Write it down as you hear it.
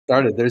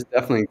started. There's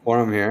definitely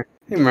quorum here.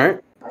 Hey,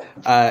 Mert.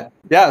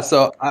 Yeah,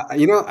 so,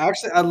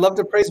 actually, I'd love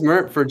to praise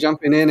Mert for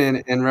jumping in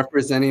and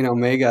representing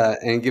Omega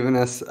and giving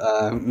us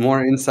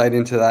more insight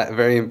into that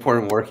very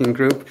important working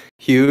group.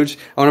 Huge.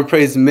 I want to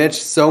praise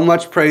Mitch. So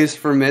much praise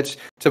for Mitch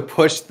to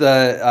push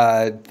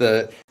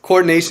the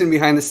coordination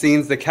behind the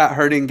scenes, the cat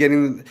herding,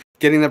 getting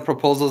the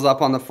proposals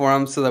up on the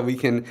forum so that we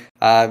can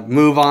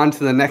move on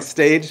to the next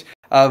stage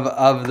of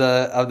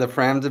the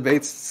Pram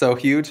debates. So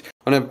huge.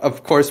 I want to,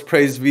 of course,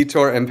 praise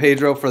Vitor and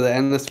Pedro for the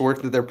endless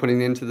work that they're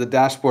putting into the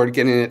dashboard,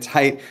 getting it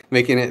tight,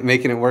 making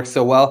it work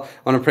so well.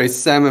 I want to praise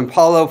Sam and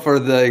Paulo for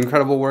the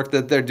incredible work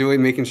that they're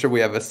doing, making sure we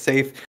have a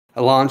safe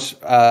launch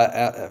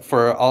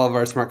for all of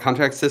our smart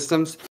contract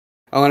systems.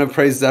 I want to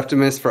praise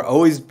Zeptimus for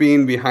always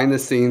being behind the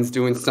scenes,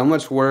 doing so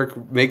much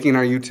work, making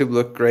our YouTube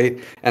look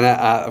great. And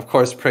of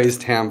course, praise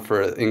Tam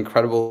for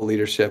incredible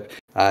leadership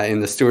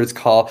in the Stewards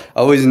Call,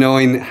 always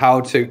knowing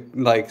how to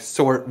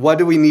sort what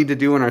do we need to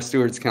do in our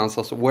Stewards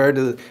Council. So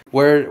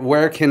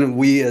where can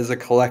we as a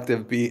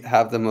collective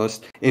have the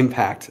most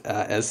impact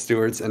as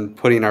stewards, and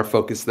putting our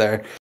focus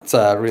there. It's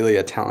really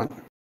a talent.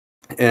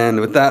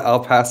 And with that,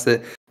 I'll pass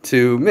it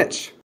to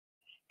Mitch.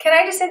 Can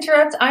I just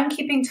interrupt? I'm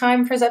keeping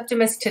time for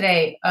Zeptimus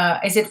today.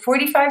 Is it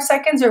 45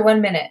 seconds or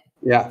 1 minute?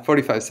 Yeah,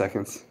 45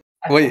 seconds.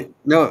 Okay. Wait,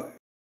 no.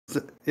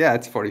 Yeah,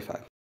 it's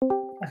 45.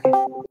 Okay.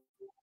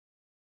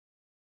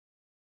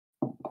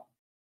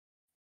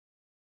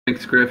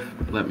 Thanks, Griff.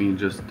 Let me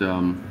just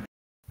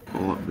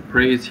pull up the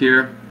praise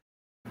here.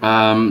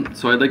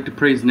 So I'd like to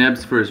praise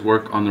Nebs for his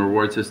work on the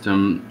reward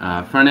system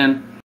front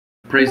end.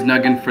 Praise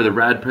Nuggin for the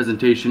RAD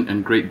presentation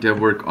and great dev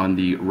work on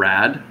the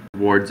RAD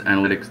rewards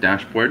analytics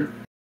dashboard.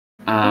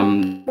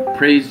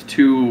 Praise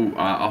to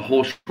a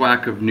whole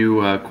schwack of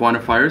new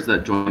quantifiers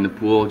that joined the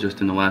pool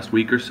just in the last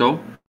week or so.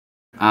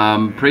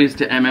 Praise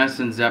to MS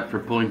and Zep for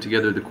pulling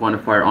together the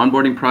quantifier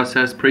onboarding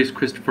process. Praise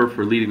Christopher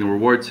for leading the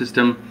reward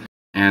system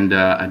and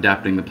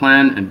adapting the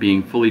plan and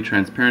being fully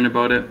transparent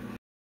about it.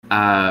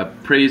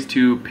 Praise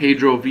to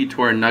Pedro,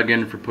 Vitor, and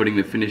Nuggin for putting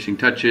the finishing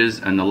touches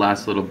and the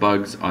last little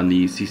bugs on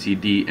the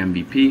CCD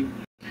MVP.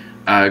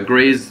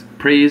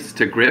 Praise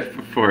to Griff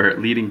for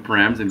leading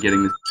params and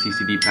getting the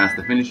CCD past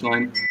the finish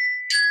line.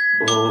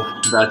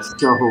 Oh, that's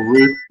so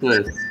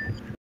ruthless.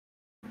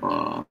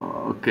 Oh,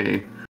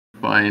 okay,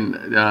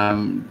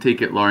 fine.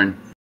 Take it, Lauren.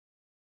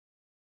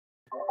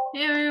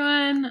 Hey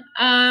everyone.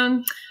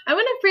 I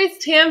want to praise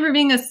Tam for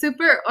being a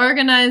super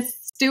organized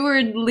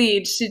steward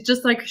lead. She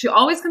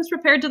always comes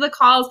prepared to the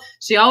calls.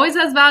 She always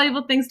has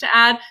valuable things to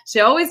add. She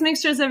always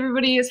makes sure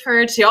everybody is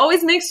heard. She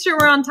always makes sure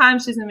we're on time.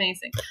 She's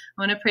amazing.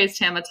 I want to praise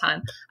Tam a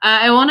ton.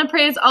 I want to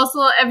praise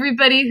also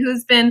everybody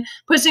who's been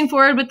pushing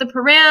forward with the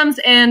params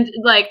and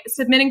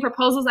submitting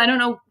proposals. I don't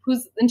know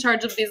who's in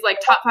charge of these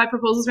top 5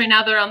 proposals right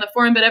now that are on the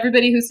forum, but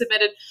everybody who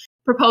submitted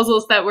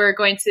proposals that we're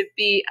going to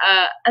be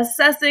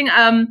assessing.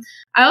 I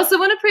also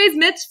want to praise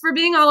Mitch for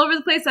being all over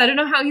the place. I don't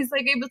know how he's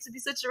able to be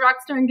such a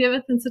rock star in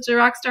Giveth and such a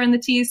rock star in the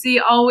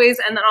TEC always,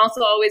 and then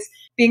also always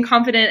being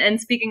confident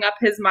and speaking up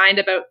his mind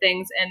about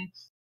things, and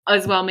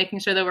as well making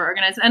sure that we're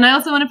organized. And I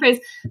also want to praise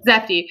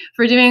Zepti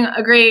for doing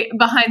a great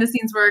behind the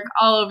scenes work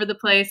all over the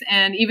place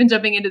and even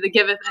jumping into the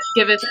Giveth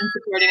and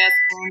supporting us.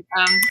 And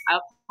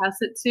I'll pass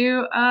it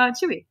to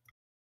Chewy.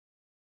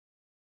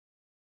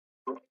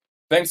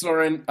 Thanks,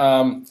 Lauren.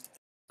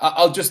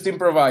 I'll just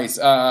improvise.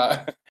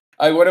 I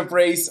want to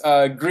praise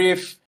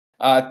Griff,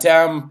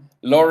 Tam,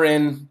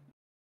 Lauren,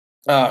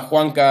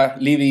 Juanca,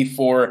 Liddy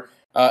for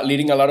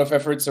leading a lot of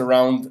efforts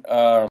around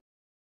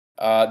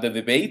the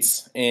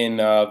debates and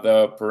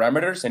the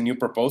parameters and new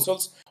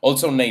proposals.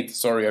 Also Nate,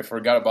 sorry, I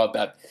forgot about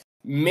that.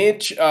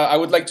 Mitch, I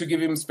would like to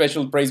give him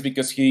special praise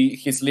because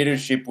his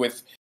leadership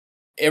with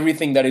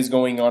everything that is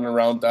going on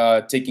around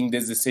taking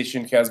this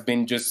decision has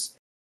been just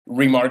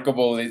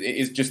remarkable.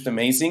 It's just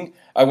amazing.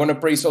 I want to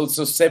praise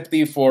also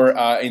Septi for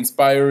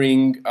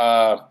inspiring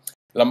La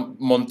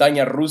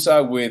Montaña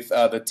Rusa with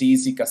the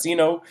TEC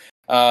Casino.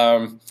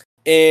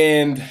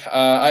 And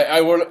I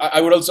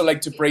would also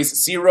like to praise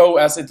Zero,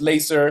 Acid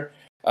Laser,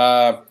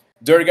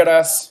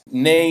 Durgaras,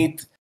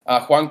 Nate,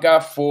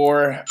 Juanca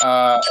for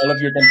all of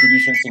your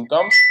contributions in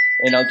comms.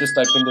 And I'll just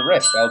type in the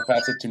rest. I'll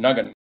pass it to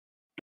Nagan.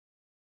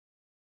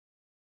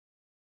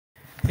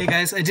 Hey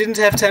guys, I didn't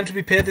have time to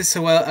prepare this,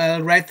 so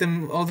I'll write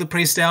them all the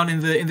praise down in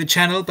the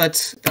channel.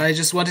 But I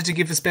just wanted to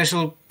give a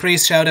special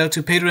praise shout out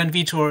to Pedro and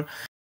Vitor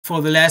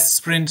for the last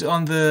sprint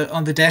on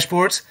the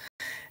dashboard,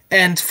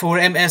 and for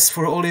MS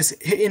for all his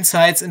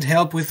insights and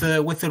help with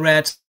the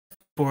RAD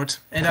board.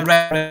 And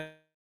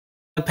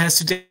I'll pass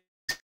to Dave.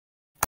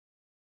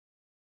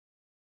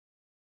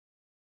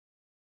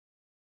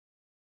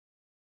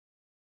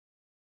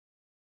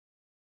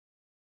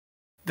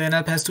 Then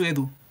I'll pass to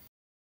Edu.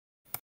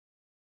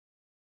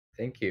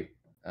 Thank you.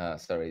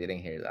 Sorry, didn't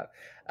hear that.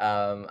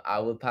 I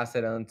will pass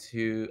it on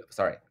to,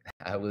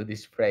 I will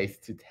dish praise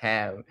to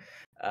Tam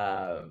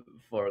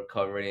for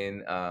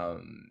covering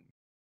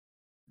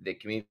the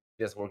community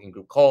working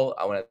group call.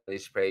 I want to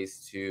dish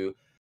praise to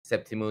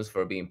Septimus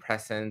for being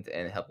present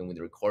and helping with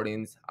the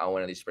recordings. I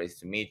want to dish praise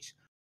to Mitch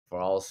for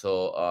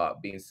also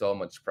being so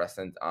much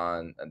present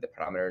on the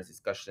parameters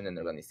discussion and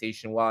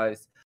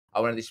organization-wise. I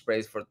want to dish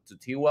praise to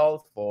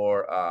T-Well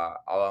for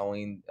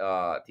allowing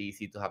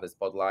TEC to have a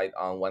spotlight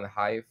on One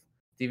Hive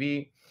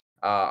TV.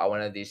 I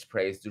want to dish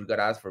praise to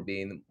Durgaras for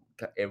being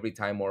every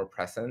time more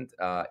present.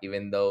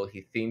 Even though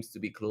he seems to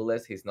be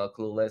clueless, he's not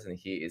clueless, and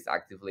he is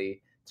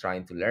actively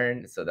trying to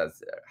learn. So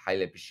that's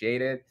highly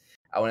appreciated.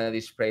 I want to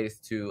dish praise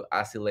to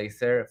Acid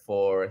Laser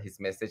for his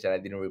message that I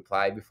didn't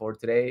reply before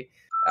today,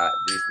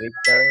 this week,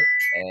 sorry.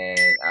 And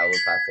I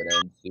will pass it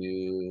on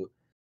to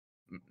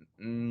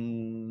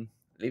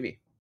Livy.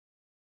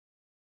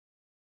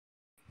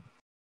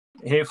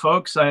 Hey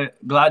folks, I'm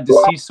glad to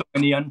see so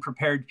many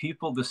unprepared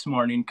people this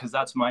morning because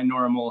that's my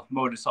normal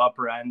modus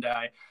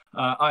operandi.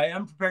 I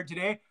am prepared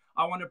today.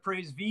 I want to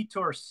praise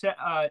Vitor,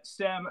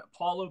 Sam,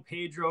 Paulo,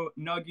 Pedro,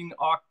 Nugging,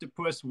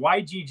 Octopus,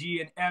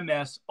 YGG, and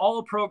MS,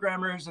 all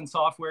programmers and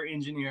software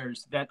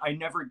engineers that I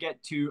never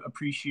get to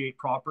appreciate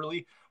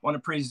properly. I want to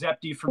praise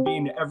Zepti for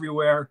being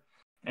everywhere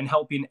and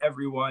helping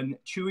everyone.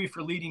 Chewy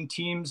for leading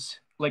teams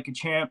like a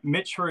champ.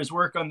 Mitch for his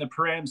work on the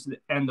params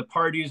and the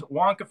parties.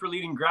 Wonka for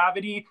leading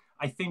Gravity.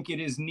 I think it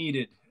is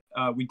needed.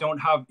 We don't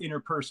have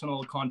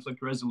interpersonal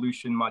conflict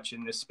resolution much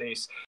in this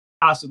space.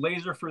 Acid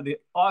Laser for the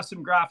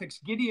awesome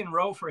graphics. Gideon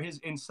Rowe for his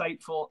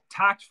insightful,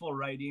 tactful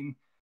writing.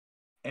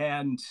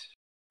 And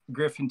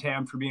Griff and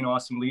Tam for being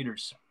awesome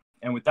leaders.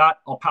 And with that,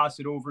 I'll pass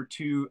it over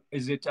to,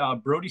 is it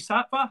Brody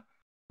Satva?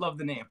 Love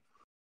the name.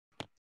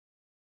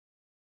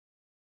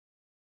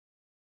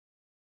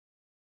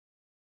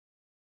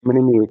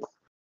 Many mutes.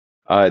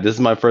 This is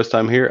my first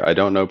time here. I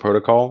don't know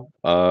protocol.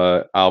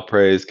 I'll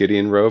praise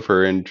Gideon Rowe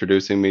for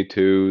introducing me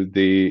to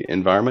the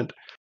environment.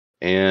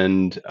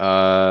 And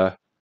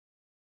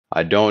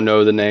I don't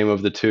know the name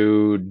of the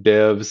two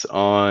devs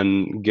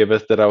on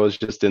Giveth that I was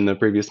just in the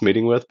previous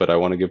meeting with, but I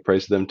want to give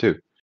praise to them too.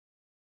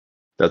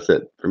 That's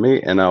it for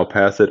me. And I'll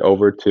pass it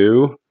over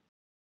to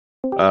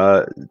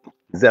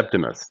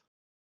Zeptimus.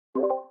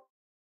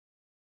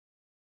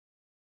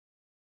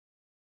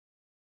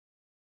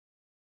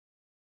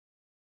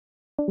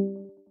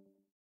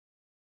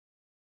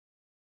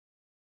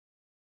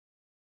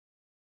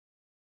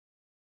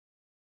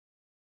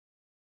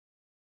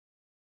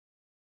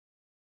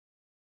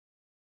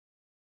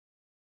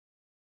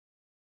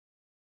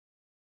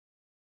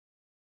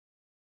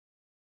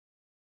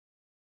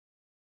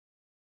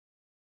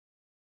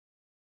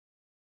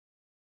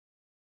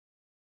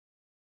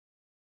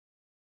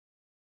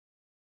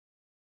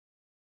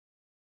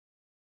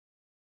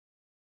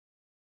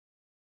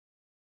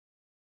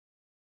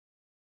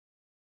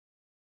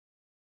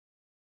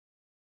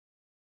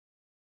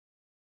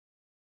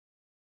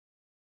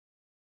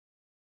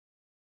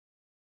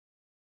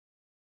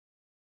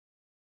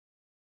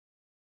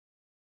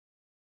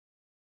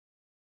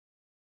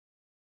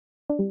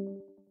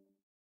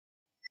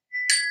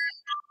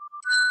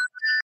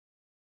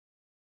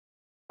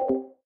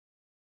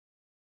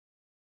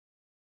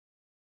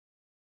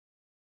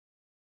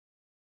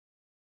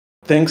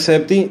 Thanks,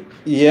 Septi.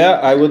 Yeah,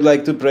 I would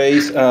like to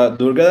praise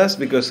Durgadas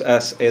because,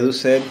 as Edu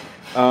said,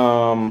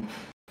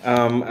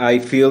 I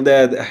feel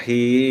that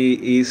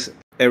he is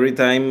every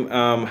time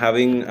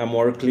having a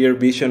more clear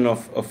vision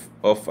of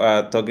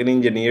token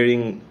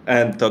engineering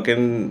and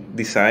token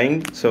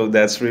design. So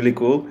that's really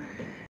cool.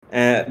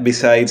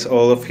 Besides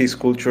all of his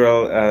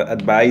cultural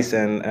advice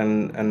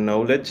and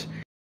knowledge.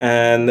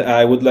 And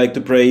I would like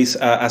to praise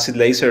Acid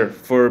Laser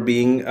for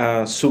being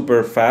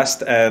super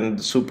fast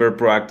and super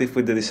proactive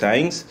with the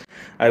designs.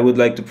 I would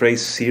like to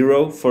praise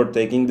Zero for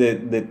taking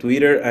the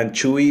Twitter, and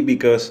Chewy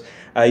because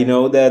I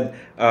know that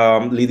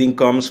leading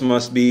comms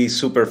must be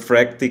super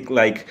frantic,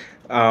 like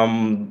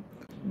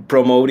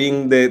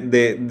promoting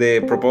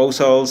the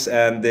proposals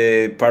and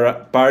the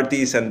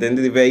parties and then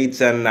the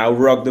debates and now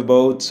rock the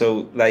boat.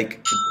 So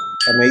like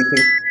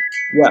amazing.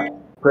 Yeah,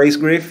 praise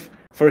Griff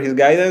for his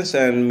guidance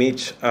and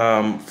Mitch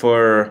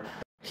for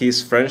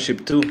his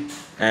friendship too.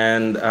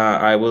 And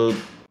I will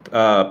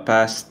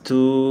pass to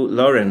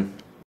Lauren.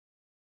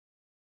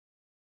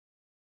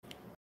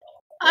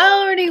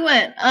 I already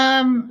went.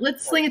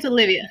 Let's sling it to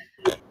Livia.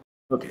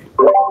 Okay.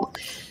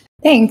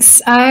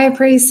 Thanks. I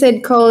praise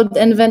Sid Code,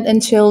 Invent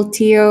and Chill,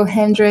 Tio,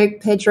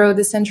 Hendrik, Pedro,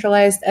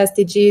 Decentralized,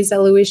 SDGs,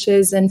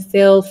 Aloysius, and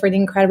Phil for the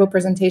incredible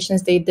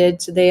presentations they did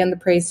today on the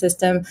praise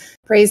system.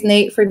 Praise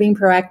Nate for being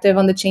proactive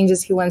on the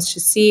changes he wants to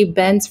see.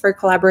 Benz for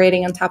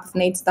collaborating on top of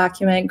Nate's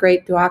document.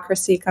 Great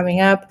bureaucracy coming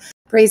up.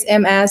 Praise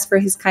MS for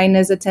his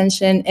kindness,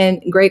 attention,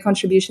 and great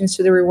contributions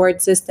to the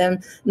reward system.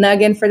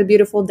 Nuggin for the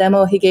beautiful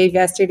demo he gave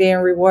yesterday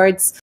on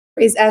rewards.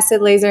 Praise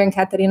Acid Laser and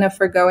Katarina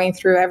for going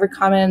through every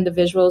comment and the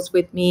visuals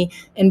with me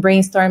and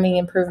brainstorming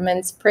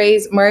improvements.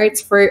 Praise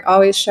Mertz for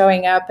always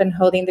showing up and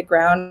holding the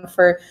ground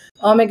for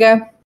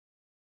Omega.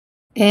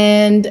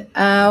 And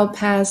I'll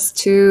pass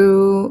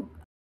to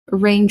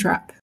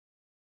Raindrop.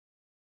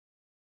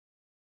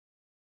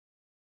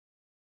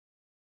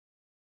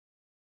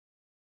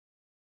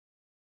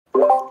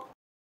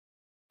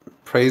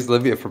 Praise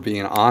Livia for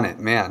being on it,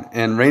 man.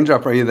 And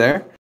Raindrop, are you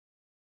there?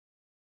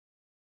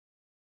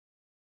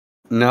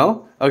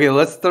 No? Okay,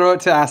 let's throw it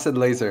to Acid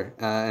Laser,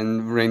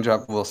 and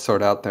Raindrop will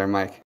sort out their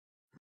mic.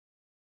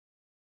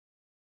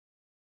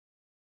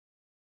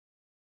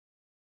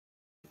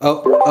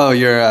 Oh,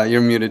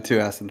 you're muted too,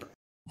 Acid.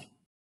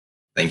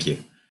 Thank you.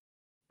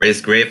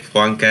 Praise Griff,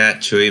 Juanca,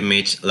 Chuy,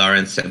 Mitch,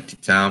 Lawrence, Empty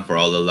Town for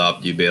all the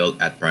love you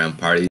built at Brian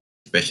Party.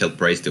 Special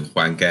praise to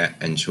Juanca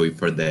and Chuy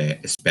for the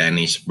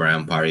Spanish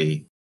Brian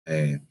Party.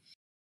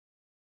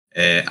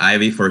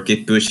 Ivy for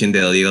keep pushing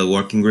the legal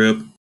working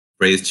group.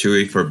 Praise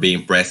Chuy for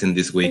being present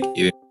this week,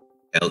 even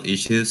with health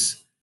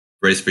issues.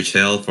 Praise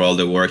Michelle for all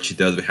the work she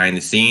does behind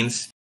the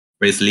scenes.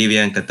 Praise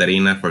Livia and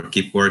Katarina for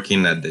keep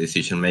working at the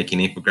decision-making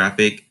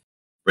infographic.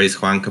 Praise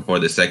Juanca for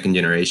the second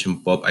generation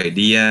pop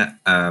idea.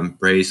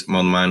 Praise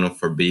Monmano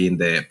for being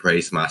the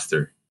praise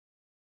master.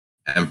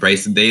 And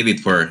praise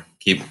David for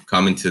keep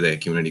coming to the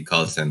community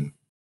calls and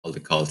all the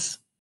calls.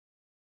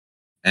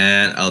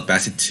 And I'll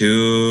pass it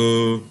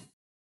to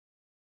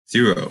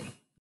Zero.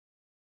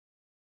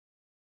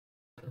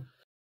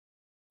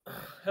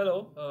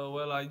 Hello.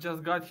 Well, I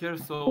just got here,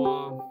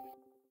 so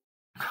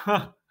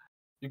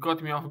you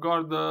caught me off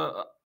guard.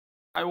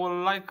 I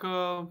would like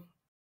to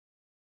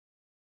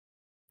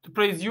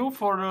praise you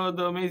for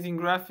the amazing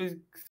graphics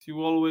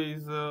you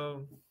always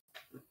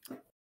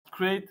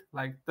create.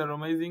 Like, they're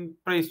amazing.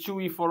 Praise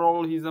Chewy for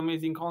all his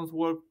amazing cons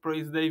work.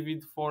 Praise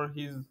David for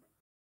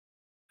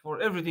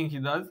everything he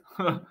does.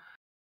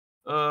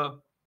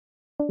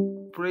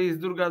 Praise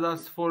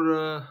Durgadas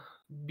for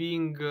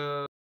being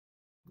a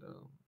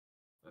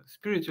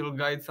spiritual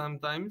guide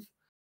sometimes.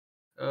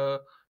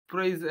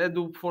 Praise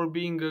Edu for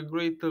being a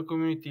great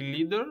community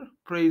leader.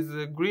 Praise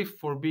Griff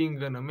for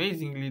being an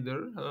amazing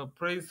leader.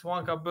 Praise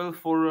Juanca Bell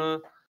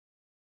for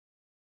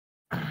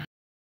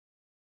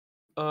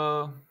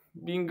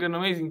being an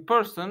amazing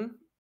person.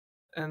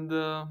 And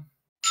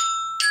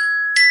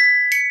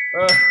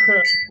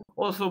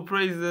also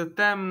praise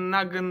Tam,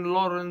 Nagan,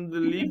 Lauren,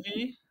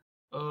 Levy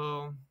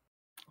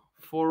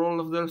for all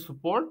of their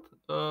support.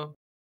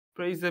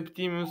 Praise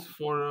Eptimus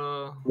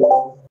for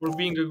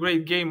being a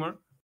great gamer.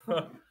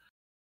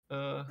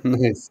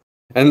 Nice.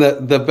 And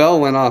the bell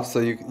went off, so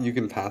you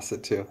can pass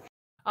it too.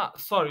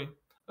 Sorry.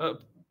 I'll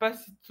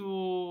pass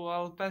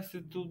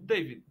it to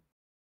David.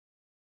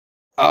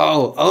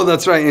 Oh,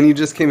 that's right. And you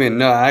just came in.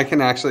 No, I can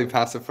actually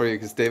pass it for you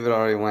because David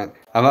already went.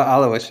 How about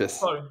Aloysius?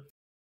 Sorry.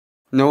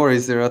 No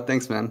worries, Zero.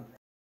 Thanks, man.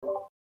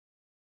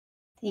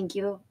 Thank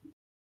you.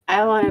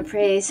 I want to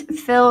praise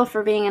Phil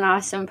for being an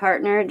awesome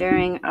partner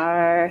during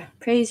our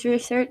praise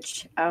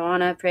research. I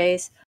want to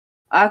praise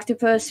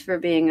Octopus for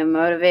being a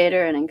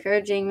motivator and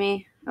encouraging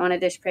me. I want to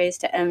just praise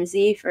to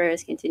MZ for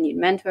his continued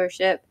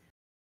mentorship.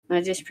 I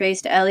want to just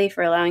praise to Ellie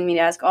for allowing me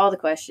to ask all the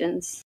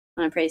questions.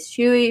 I want to praise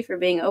Chewy for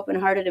being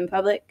open-hearted in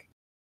public.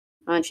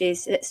 I want to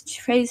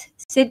praise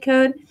Sid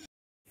Code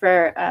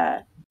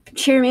for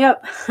cheering me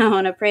up. I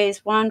want to praise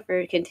Juan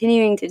for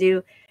continuing to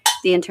do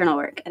the internal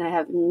work, and I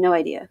have no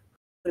idea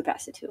who to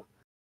pass it to.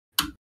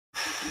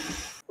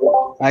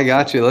 I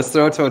got you. Let's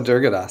throw it to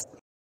Durgadas.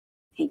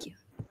 Thank you.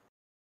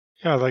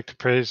 Yeah, I'd like to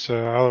praise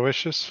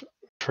Aloysius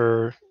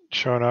for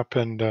showing up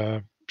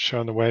and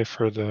showing the way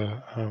for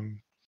the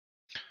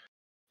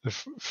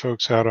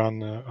folks out on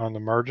the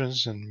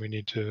margins, and we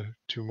need to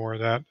do more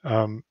of that.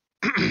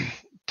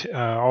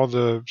 All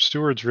the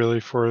stewards really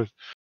for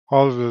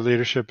all of the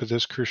leadership at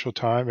this crucial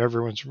time.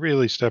 Everyone's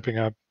really stepping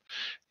up,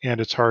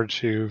 and it's hard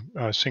to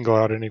single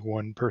out any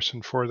one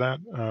person for that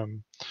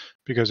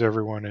because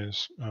everyone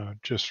is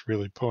just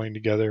really pulling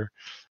together.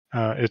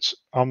 It's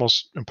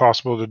almost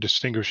impossible to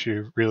distinguish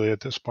you really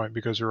at this point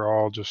because you're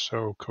all just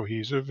so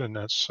cohesive, and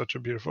that's such a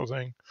beautiful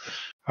thing.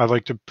 I'd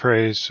like to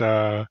praise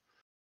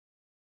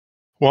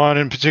Juan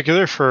in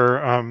particular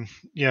for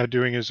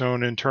doing his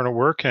own internal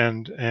work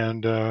and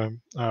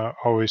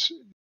always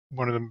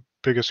one of the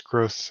biggest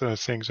growth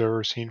things I've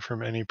ever seen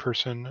from any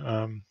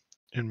person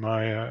in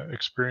my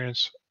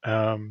experience.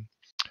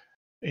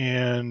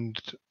 And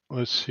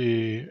let's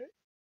see.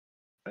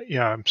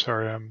 Yeah, I'm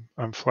sorry.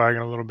 I'm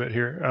flagging a little bit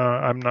here.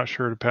 I'm not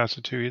sure to pass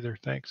it to either.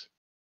 Thanks.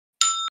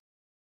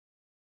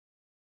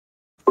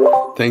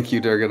 Thank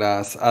you,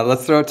 Durgadas.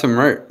 Let's throw it to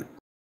Mert.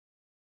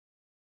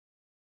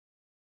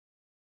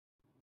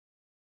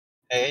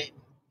 Hey,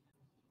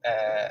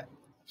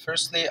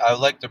 firstly, I would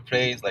like to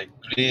praise like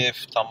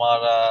Griff,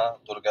 Tamara,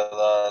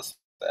 Durgadas,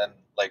 and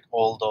like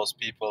all those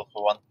people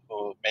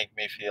who make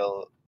me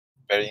feel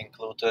very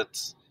included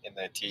in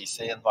the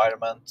TEC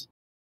environment,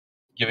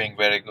 giving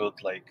very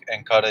good like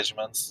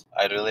encouragements.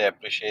 I really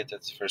appreciate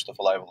it. First of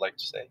all, I would like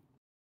to say.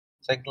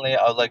 Secondly,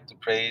 I would like to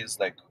praise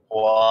like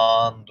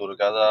Juan,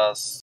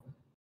 Durgadas,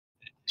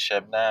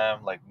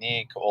 Shebnem, like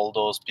Nick, all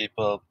those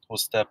people who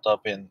stepped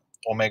up in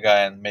Omega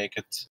and make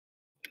it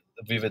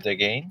vivid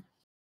again.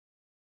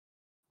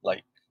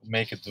 Like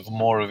make it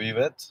more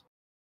vivid.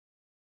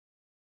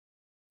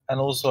 And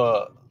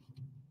also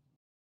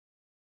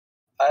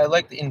I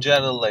like in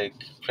general like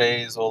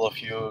praise all of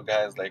you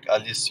guys like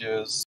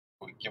Alicius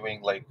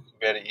giving like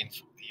very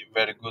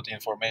good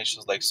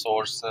information like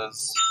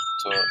sources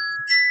to the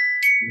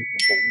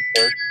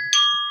research.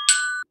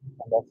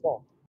 And that's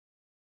all.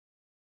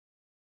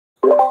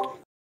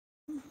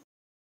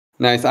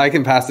 Nice. I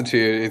can pass it to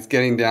you. It's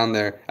getting down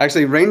there.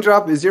 Actually,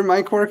 Raindrop, is your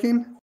mic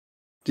working?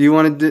 Do you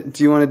want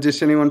to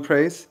dish anyone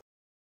praise?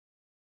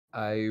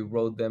 I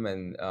wrote them,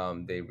 and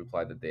they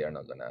replied that they are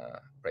not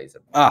gonna praise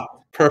it. Ah,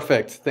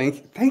 perfect.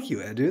 Thank you,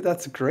 Edu.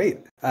 That's great.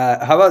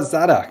 How about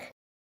Zadok?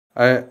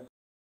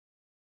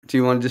 Do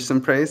you want to dish some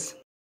praise?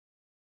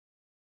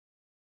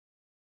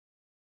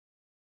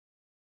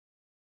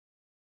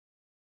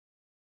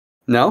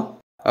 No?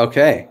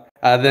 Okay.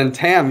 Then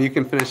Tam, you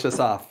can finish us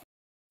off.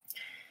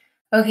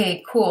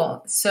 Okay,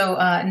 cool. So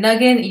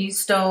Nuggin, you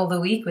stole the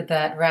week with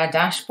that rad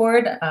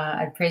dashboard.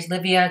 I'd praise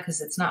Livia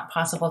because it's not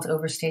possible to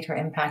overstate her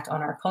impact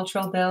on our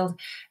cultural build.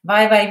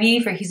 Vibe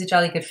IV for he's a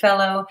jolly good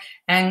fellow.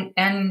 And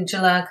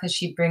Angela because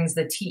she brings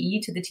the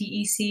TE to the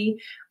TEC.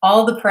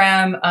 All the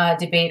Pram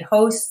debate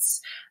hosts.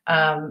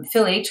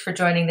 Phil H for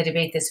joining the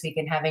debate this week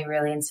and having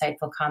really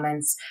insightful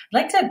comments. I'd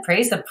like to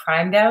praise the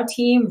Prime DAO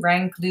team,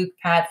 Rank, Luke,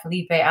 Pat,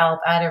 Felipe, Alp,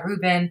 Ada,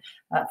 Ruben,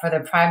 for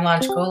the Prime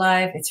launch go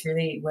live. It's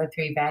really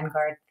Web3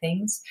 Vanguard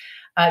things.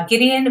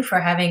 Gideon for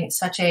having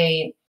such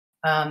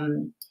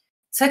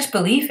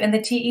belief in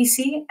the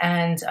TEC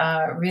and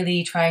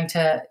really trying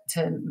to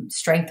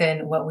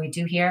strengthen what we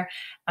do here.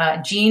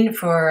 Jean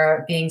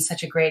for being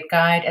such a great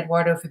guide.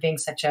 Eduardo for being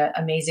such an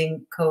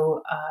amazing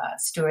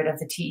co-steward of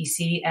the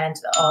TEC and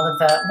all of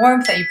the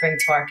warmth that you bring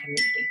to our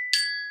community.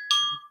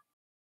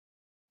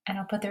 And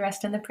I'll put the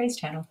rest in the praise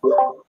channel.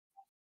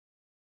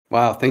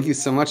 Wow, thank you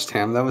so much,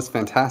 Tam. That was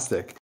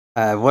fantastic.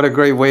 What a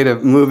great way to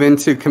move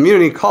into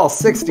Community Call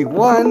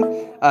 61.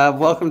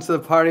 Welcome to the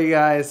party,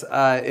 guys.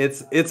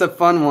 It's a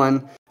fun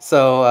one.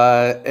 So,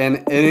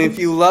 and if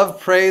you love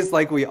praise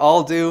like we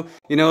all do,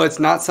 you know, it's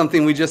not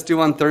something we just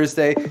do on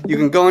Thursday. You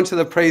can go into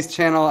the praise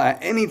channel at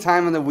any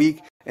time of the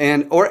week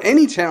or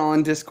any channel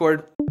on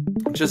Discord.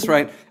 Just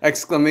write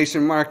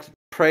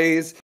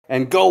 !praise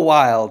and go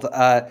wild.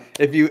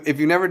 If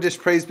you never dished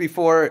praise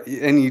before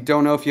and you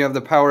don't know if you have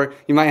the power,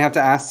 you might have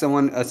to ask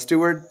someone, a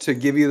steward, to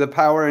give you the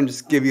power and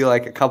just give you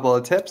like a couple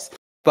of tips.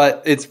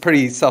 But it's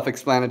pretty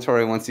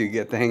self-explanatory once you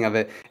get the hang of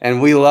it.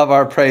 And we love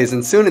our praise,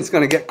 and soon it's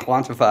going to get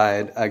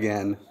quantified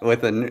again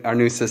with our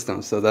new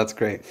system. So that's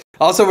great.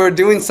 Also, we're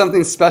doing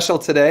something special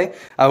today.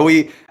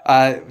 We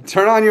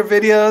turn on your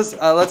videos.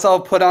 Let's all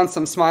put on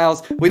some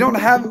smiles. We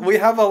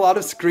have a lot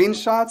of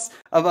screenshots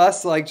of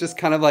us like just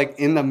kind of like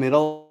in the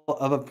middle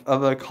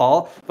of a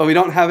call, but we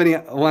don't have any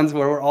ones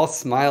where we're all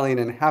smiling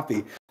and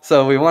happy.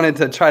 So we wanted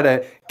to try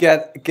to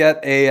get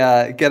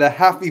a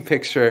happy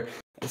picture.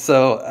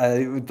 So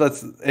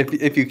let's,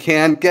 if you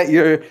can, get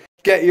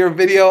your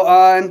video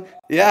on.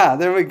 Yeah,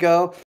 there we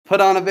go.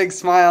 Put on a big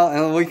smile,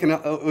 and we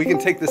can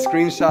take the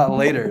screenshot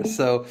later.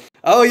 So,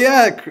 oh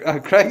yeah,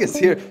 Craig is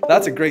here.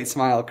 That's a great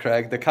smile,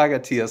 Craig. The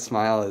Kagatia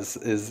smile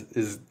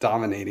is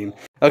dominating.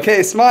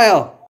 Okay,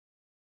 smile.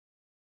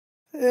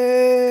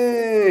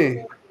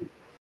 Hey.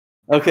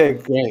 Okay,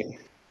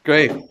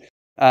 great.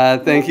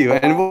 Thank you,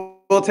 and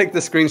we'll take the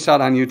screenshot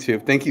on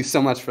YouTube. Thank you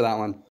so much for that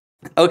one.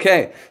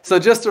 Okay, so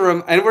just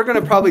and we're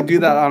going to probably do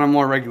that on a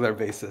more regular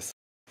basis.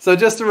 So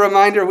just a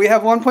reminder, we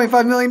have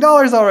 $1.5 million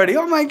already.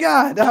 Oh my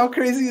God, how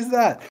crazy is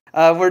that?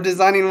 We're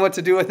designing what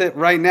to do with it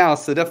right now,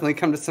 so definitely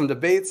come to some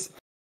debates.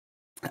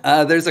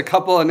 There's a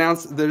couple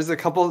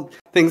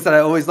things that I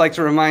always like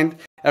to remind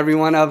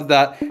everyone of.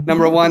 That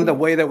number one, the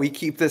way that we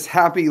keep this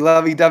happy,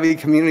 lovey-dovey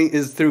community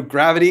is through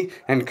gravity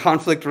and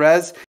conflict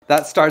res.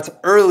 That starts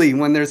early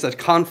when there's a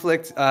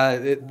conflict.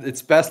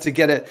 It's best to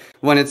get it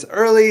when it's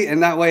early,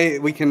 and that way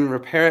we can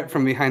repair it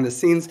from behind the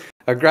scenes.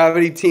 A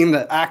gravity team,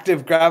 the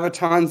active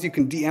gravitons, you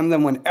can DM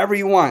them whenever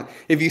you want.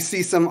 If you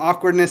see some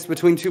awkwardness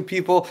between two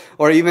people,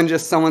 or even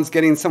just someone's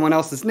getting someone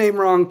else's name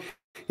wrong,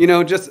 you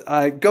know, just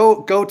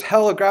go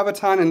tell a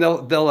graviton, and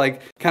they'll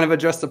like kind of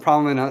address the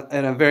problem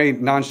in a very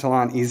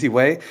nonchalant, easy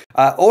way.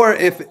 Or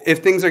if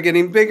things are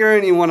getting bigger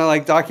and you want to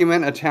like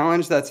document a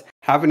challenge that's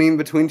happening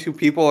between two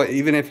people,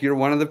 even if you're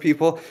one of the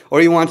people,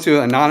 or you want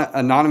to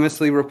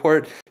anonymously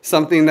report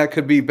something that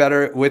could be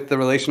better with the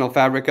relational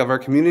fabric of our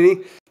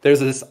community, there's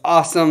this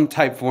awesome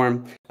type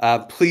form.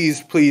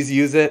 Please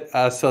use it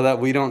so that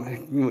we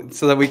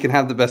can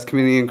have the best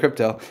community in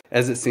crypto,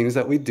 as it seems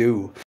that we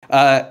do.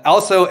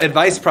 Also,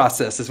 advice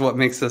process is what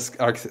makes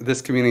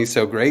this community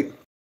so great.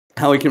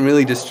 How we can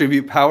really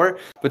distribute power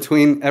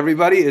between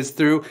everybody is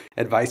through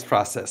advice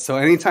process. So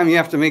anytime you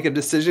have to make a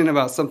decision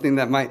about something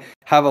that might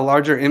have a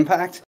larger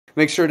impact,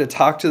 make sure to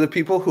talk to the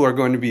people who are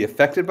going to be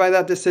affected by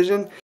that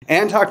decision,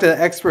 and talk to the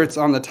experts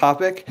on the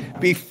topic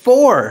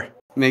before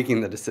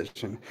making the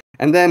decision.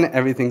 And then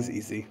everything's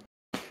easy.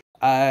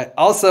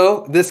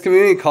 Also, this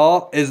community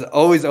call is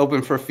always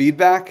open for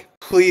feedback.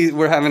 Please,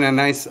 we're having a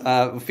nice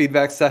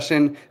feedback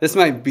session. This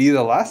might be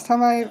the last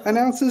time I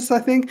announce this, I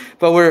think,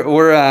 but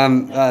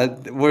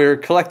we're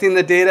collecting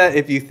the data.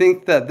 If you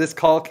think that this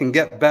call can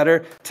get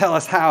better, tell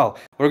us how.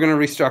 We're going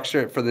to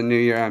restructure it for the new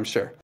year, I'm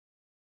sure.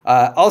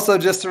 Also,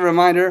 just a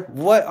reminder,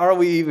 what are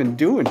we even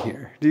doing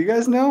here? Do you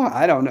guys know?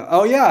 I don't know.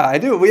 Oh yeah, I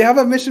do. We have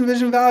a mission,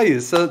 vision,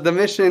 values. So the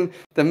mission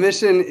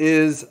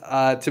is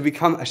to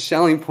become a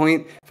Schelling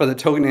point for the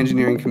token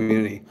engineering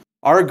community.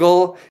 Our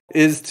goal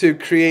is to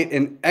create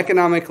an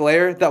economic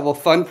layer that will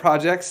fund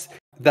projects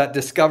that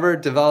discover,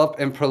 develop,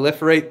 and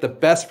proliferate the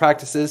best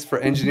practices for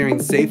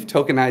engineering safe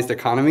tokenized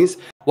economies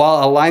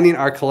while aligning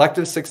our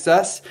collective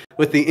success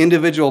with the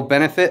individual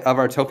benefit of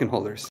our token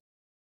holders.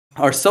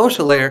 Our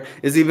social layer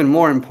is even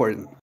more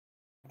important.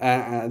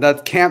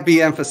 That can't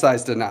be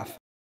emphasized enough,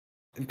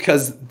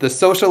 because the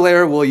social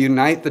layer will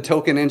unite the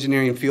token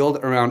engineering field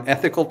around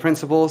ethical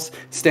principles,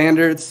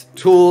 standards,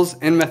 tools,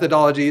 and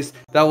methodologies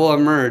that will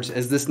emerge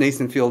as this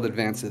nascent field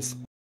advances.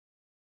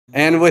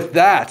 And with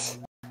that,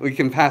 we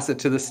can pass it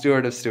to the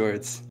steward of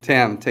stewards.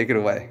 Tam, take it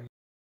away.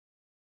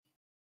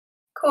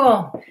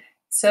 Cool.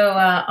 So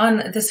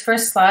on this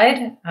first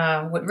slide,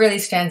 what really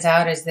stands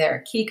out is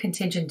their key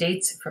contingent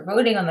dates for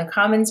voting on the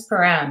Commons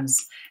params.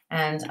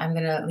 And I'm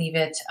going to leave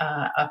it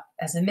up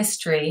as a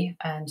mystery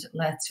and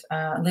let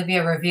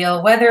Livia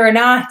reveal whether or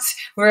not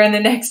we're in the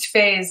next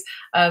phase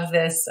of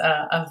this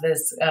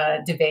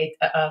debate,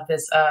 of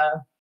this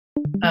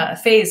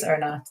phase or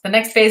not. The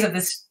next phase of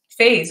this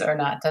phase or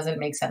not doesn't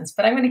make sense,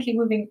 but I'm going to keep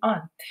moving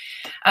on.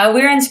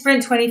 We're in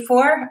Sprint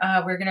 24.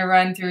 We're going to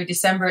run through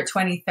December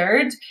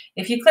 23rd.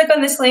 If you click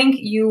on this link,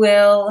 you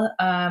will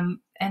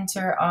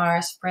enter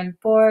our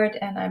Sprint board,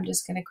 and I'm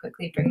just going to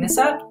quickly bring this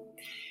up.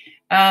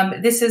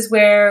 This is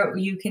where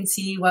you can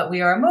see what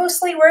we are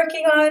mostly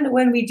working on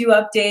when we do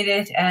update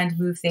it and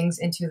move things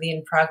into the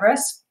in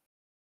progress.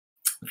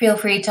 Feel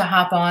free to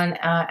hop on,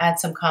 add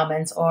some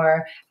comments,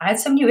 or add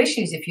some new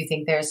issues if you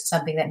think there's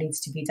something that needs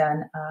to be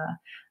done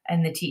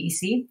in the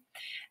TEC.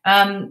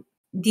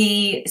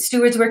 The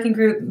Stewards Working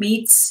Group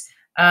meets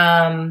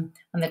on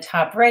the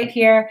top right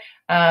here.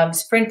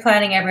 Sprint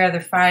planning every other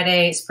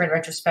Friday, sprint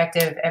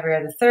retrospective every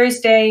other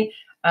Thursday.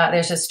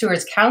 There's a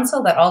Stewards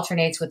Council that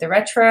alternates with the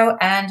retro,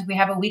 and we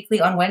have a weekly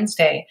on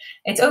Wednesday.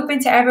 It's open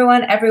to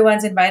everyone.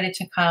 Everyone's invited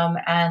to come,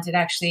 and it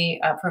actually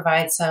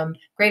provides some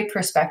great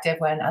perspective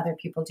when other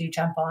people do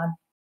jump on.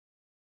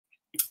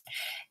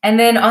 And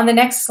then on the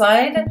next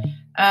slide,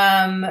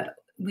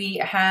 we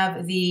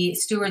have the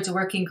Stewards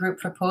Working Group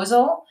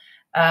proposal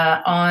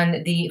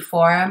on the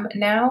forum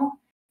now.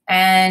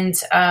 And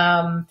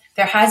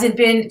there hasn't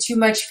been too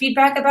much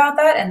feedback about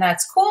that, and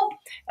that's cool.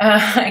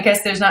 I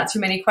guess there's not too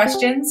many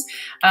questions.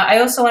 I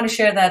also want to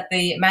share that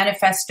the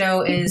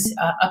manifesto is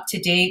up to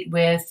date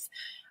with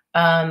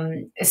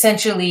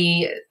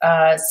essentially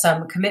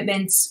some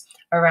commitments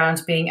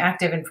around being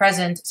active and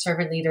present,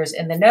 servant leaders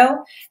in the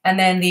know, and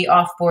then the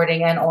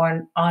offboarding and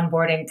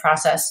onboarding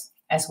process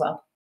as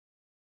well.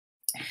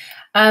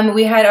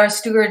 We had our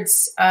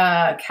Stewards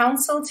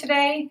Council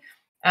today.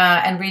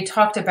 And we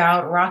talked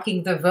about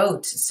rocking the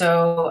vote.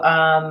 So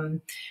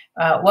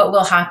what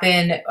will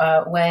happen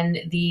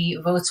when the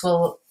votes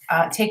will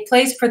take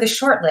place for the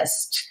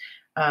shortlist,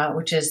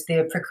 which is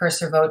the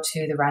precursor vote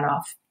to the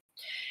runoff.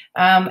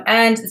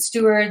 And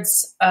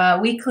Stewards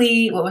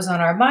Weekly, what was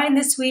on our mind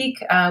this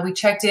week? We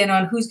checked in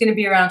on who's going to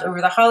be around over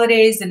the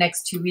holidays, the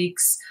next 2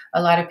 weeks.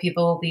 A lot of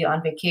people will be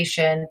on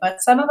vacation,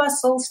 but some of us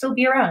will still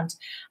be around.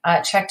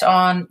 Checked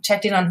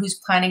in on who's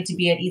planning to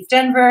be at ETH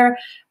Denver,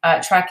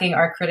 tracking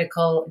our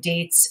critical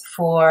dates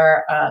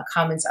for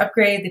Commons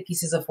Upgrade, the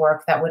pieces of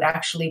work that would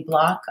actually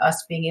block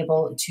us being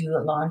able to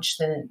launch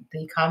the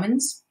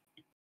Commons.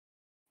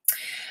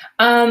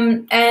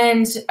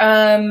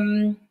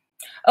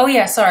 Oh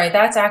yeah, sorry,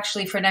 that's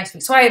actually for next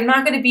week. So I'm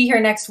not going to be here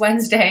next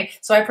Wednesday,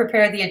 so I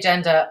prepared the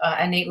agenda,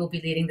 and Nate will be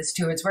leading the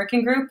Stewards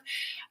Working Group.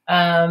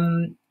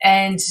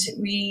 And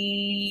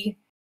we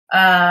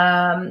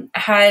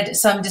had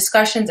some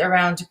discussions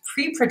around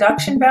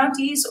pre-production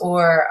bounties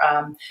or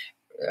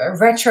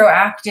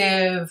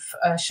retroactive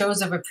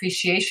shows of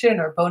appreciation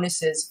or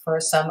bonuses for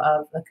some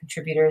of the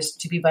contributors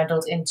to be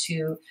bundled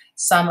into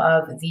some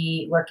of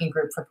the working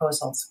group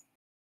proposals.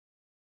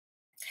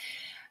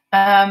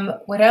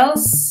 What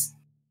else?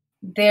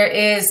 There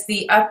is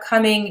the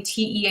upcoming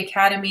TE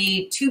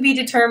Academy to be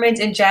determined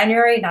in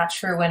January. Not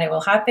sure when it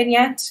will happen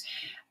yet.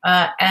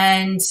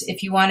 And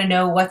if you want to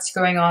know what's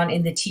going on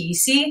in the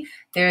TEC,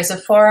 there's a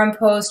forum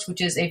post,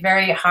 which is a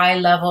very high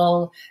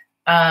level,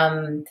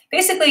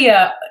 basically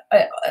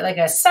like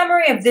a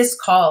summary of this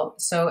call.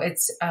 So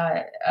it's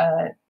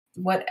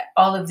what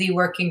all of the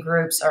working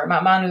groups, or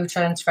Manu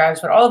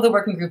transcribes what all of the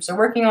working groups are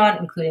working on,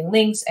 including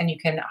links, and you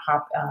can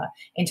hop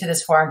into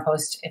this forum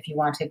post if you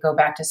want to go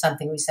back to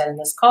something we said in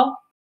this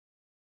call.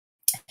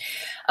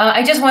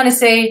 I just want to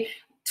say,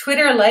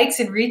 Twitter likes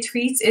and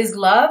retweets is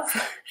love.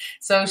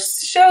 So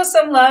show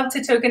some love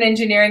to Token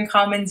Engineering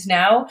Commons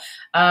now.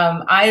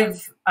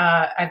 I've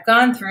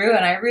gone through,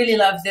 and I really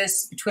love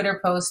this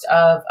Twitter post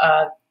of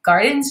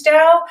Gardens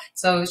DAO.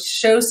 So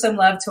show some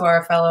love to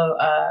our fellow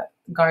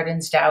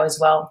Gardens DAO as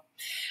well.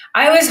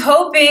 I was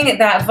hoping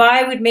that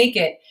Vi would make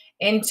it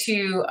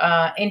into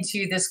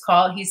this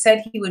call. He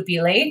said he would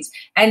be late,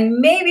 and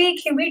maybe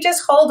can we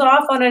just hold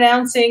off on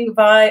announcing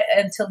Vi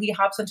until he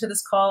hops into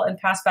this call and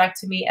pass back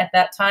to me at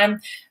that time?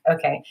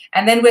 Okay,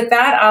 and then with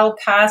that, I'll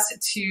pass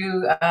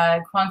to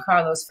Juan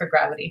Carlos for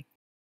Gravity.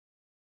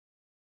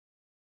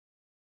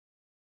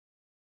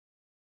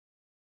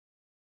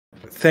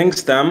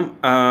 Thanks, Tam.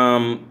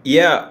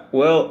 Yeah,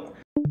 well,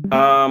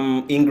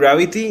 in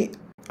Gravity,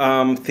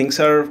 things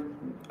are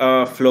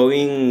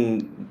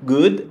flowing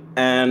good,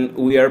 and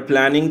we are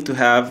planning to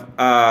have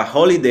a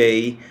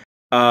holiday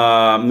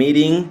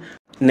meeting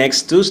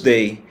next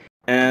Tuesday.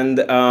 And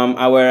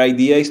our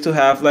idea is to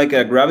have like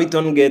a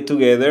Graviton get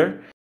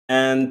together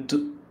and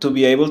to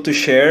be able to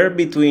share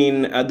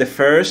between the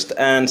first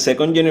and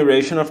second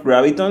generation of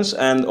Gravitons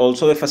and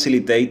also the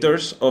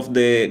facilitators of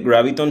the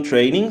Graviton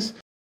trainings,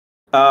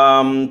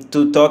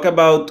 to talk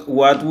about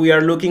what we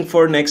are looking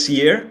for next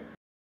year,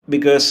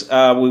 because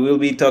we will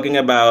be talking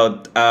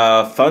about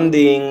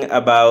funding,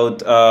 about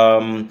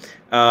DAO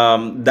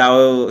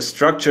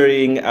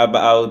structuring,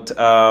 about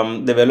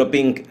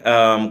developing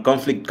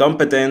conflict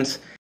competence,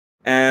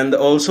 and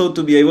also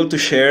to be able to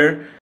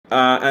share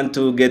and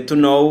to get to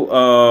know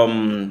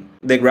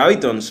the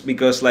Gravitons,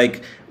 because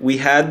like we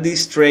had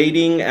this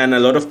trading and a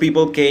lot of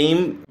people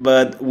came,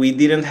 but we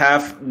didn't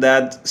have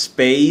that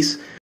space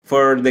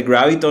for the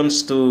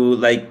Gravitons to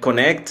like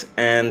connect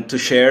and to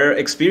share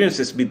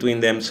experiences between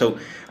them. So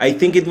I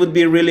think it would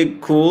be really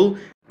cool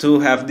to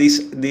have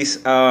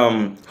this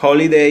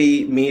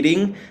holiday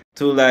meeting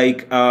to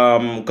like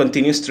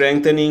continue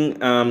strengthening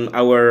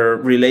our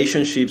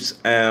relationships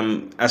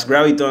as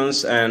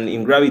Gravitons and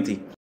in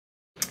Gravity.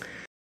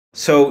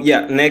 So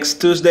yeah,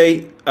 next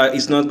Tuesday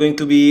is not going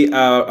to be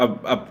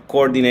a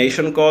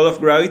coordination call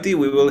of Gravity.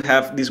 We will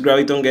have this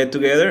Graviton get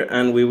together,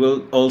 and we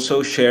will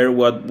also share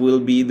what will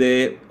be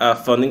the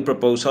funding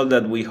proposal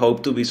that we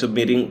hope to be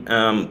submitting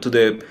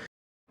to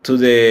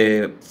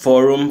the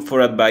forum for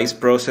advice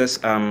process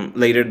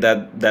later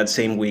that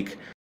same week.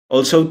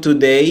 Also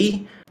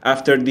today,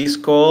 after this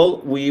call,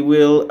 we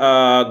will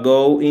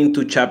go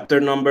into chapter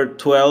number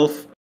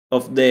 12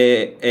 of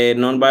the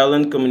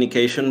Nonviolent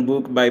Communication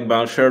book by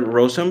Balshar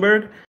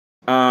Rosenberg.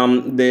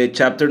 The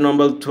chapter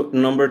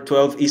number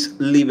 12 is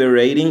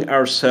Liberating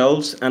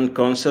Ourselves and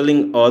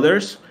Counseling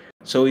Others.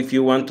 So if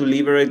you want to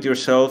liberate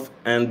yourself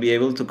and be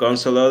able to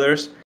counsel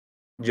others,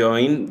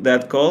 join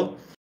that call.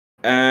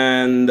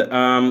 And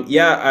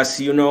yeah, as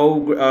you know,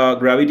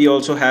 Gravity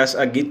also has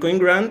a Gitcoin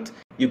grant.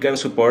 You can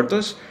support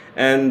us.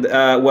 And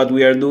what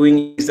we are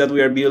doing is that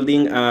we are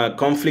building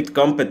conflict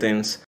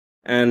competence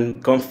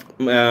and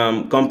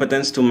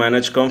competence to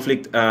manage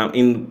conflict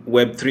in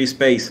Web3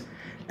 space.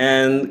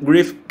 And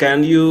Griff,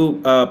 can you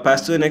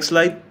pass to the next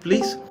slide,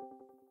 please?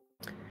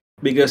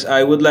 Because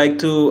I would like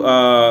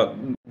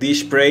to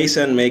dish praise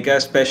and make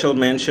a special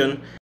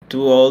mention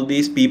to all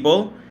these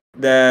people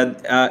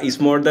that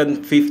is more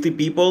than 50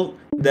 people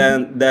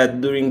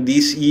that during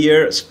this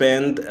year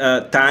spend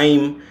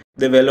time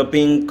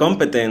developing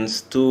competence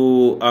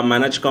to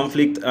manage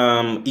conflict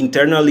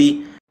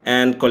internally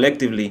and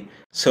collectively.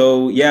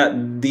 So yeah,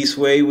 this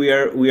way we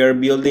are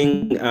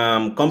building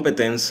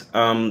competence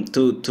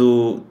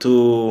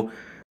to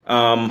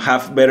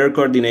have better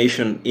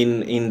coordination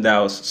in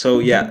DAOs. So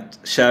yeah,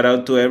 shout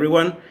out to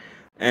everyone,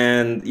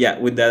 and yeah,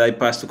 with that I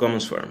pass to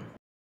Commons Forum.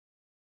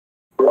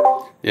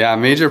 Yeah,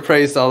 major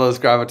praise to all those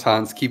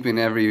Gravitons, keeping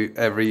every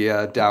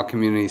DAO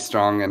community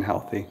strong and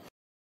healthy.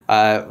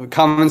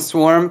 Common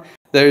Swarm,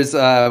 there's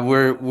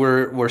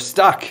we're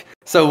stuck.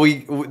 So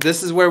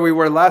this is where we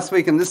were last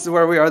week, and this is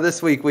where we are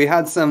this week. We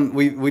had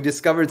we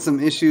discovered some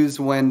issues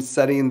when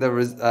setting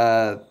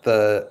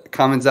the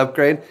Commons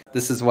upgrade.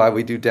 This is why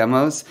we do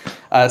demos.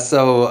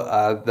 So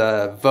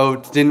the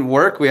vote didn't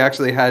work. We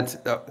actually had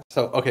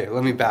okay.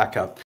 Let me back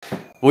up.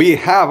 We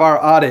have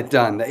our audit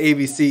done. The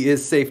ABC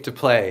is safe to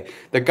play.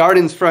 The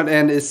Gardens front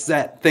end is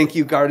set. Thank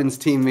you, Gardens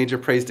team. Major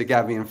praise to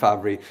Gabby and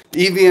Fabry.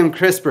 EVM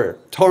CRISPR,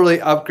 totally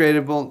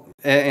upgradable.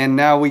 And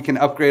now we can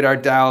upgrade our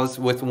DAOs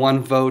with one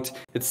vote.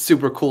 It's a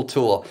super cool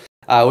tool.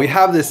 We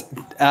have this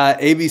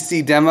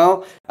ABC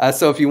demo.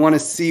 So if you want to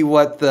see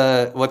what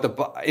the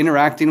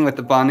interacting with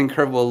the bonding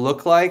curve will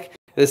look like,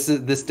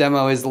 this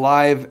demo is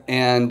live,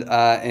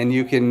 and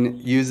you can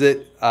use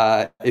it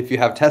if you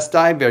have test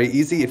die. Very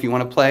easy. If you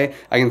want to play,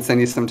 I can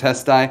send you some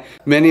test die.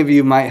 Many of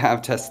you might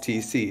have test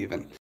TC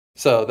even.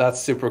 So that's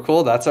super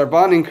cool. That's our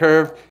bonding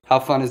curve. How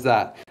fun is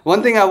that?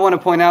 One thing I want to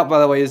point out, by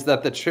the way, is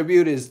that the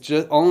tribute is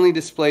just only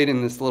displayed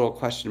in this little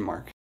question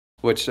mark,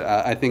 which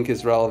I think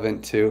is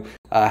relevant to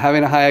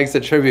having a high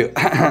exit tribute.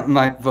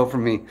 Vote for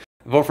me.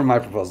 Vote for my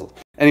proposal.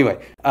 Anyway,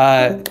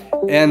 and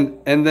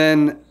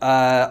then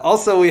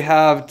also we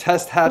have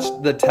test hatch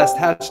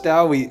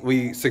DAO.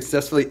 We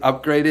successfully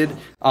upgraded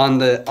on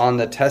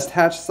the test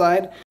hatch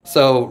side.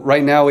 So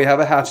right now we have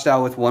a hatch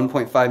DAO with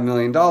 $1.5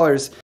 million.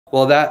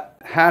 Well, that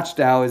hatch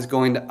DAO is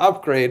going to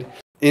upgrade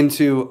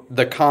into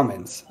the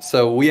commons.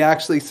 So we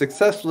actually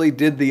successfully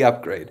did the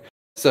upgrade.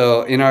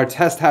 So in our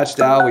test hatch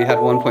DAO, we had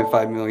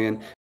 1.5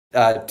 million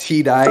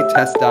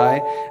test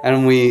die,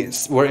 and we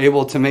were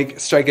able to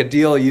strike a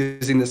deal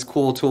using this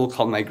cool tool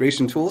called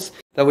migration tools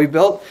that we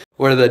built,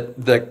 where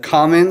the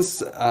commons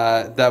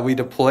that we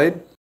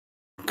deployed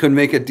could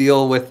make a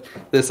deal with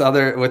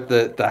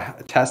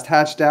the test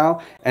hatch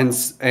DAO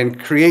and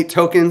create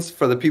tokens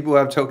for the people who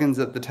have tokens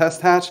at the test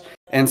hatch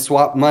and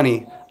swap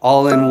money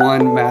all in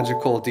one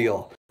magical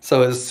deal.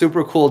 So it was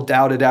super cool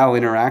DAO to DAO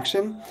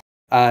interaction.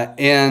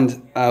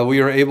 And we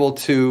were able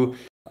to,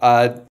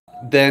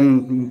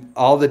 then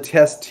all the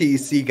test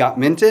TEC got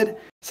minted.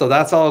 So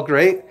that's all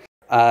great.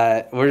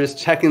 We're just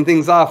checking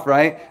things off,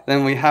 right?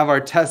 Then we have our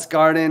test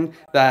garden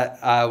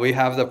that we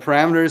have the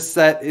parameters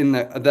set in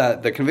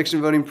the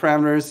conviction voting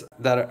parameters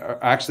that are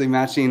actually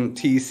matching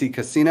TEC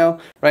Casino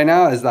right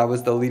now, as that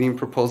was the leading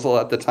proposal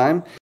at the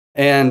time.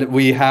 And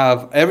we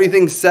have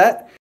everything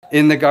set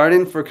in the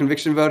garden for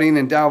conviction voting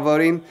and DAO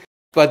voting.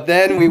 But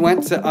then we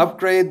went to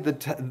upgrade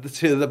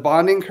to the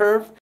bonding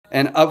curve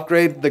and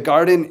upgrade the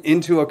garden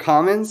into a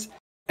commons,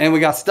 and we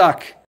got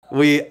stuck.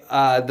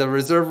 The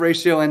reserve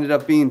ratio ended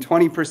up being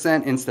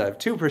 20% instead of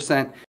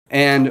 2%,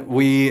 and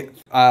we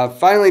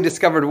finally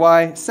discovered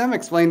why. Sam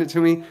explained it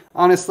to me.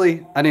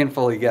 Honestly, I didn't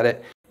fully get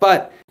it,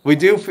 but we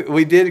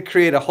did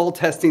create a whole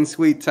testing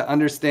suite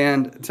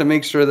to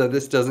make sure that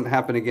this doesn't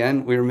happen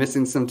again. We were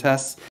missing some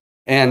tests,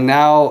 and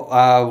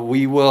now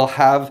we will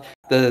have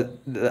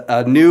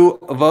a new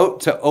vote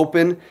to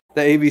open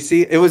the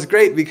ABC. It was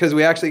great because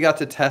we actually got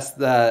to test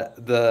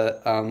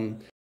the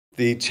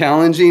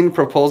challenging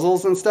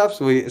proposals and stuff.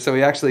 So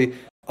we actually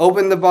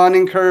opened the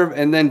bonding curve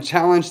and then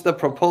challenged the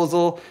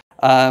proposal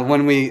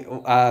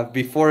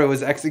before it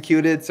was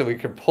executed, so we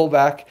could pull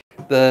back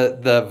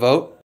the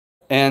vote.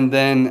 And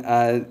then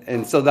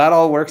and so that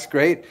all works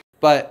great.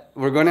 But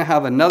we're going to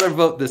have another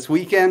vote this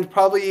weekend,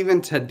 probably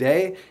even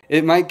today.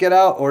 It might get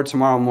out, or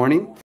tomorrow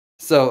morning.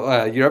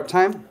 So Europe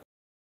time.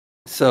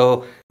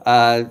 So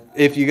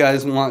if you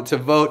guys want to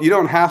vote, you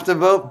don't have to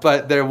vote,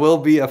 but there will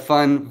be a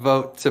fun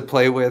vote to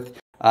play with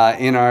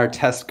in our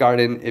test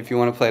garden. If you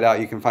want to play it out,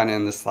 you can find it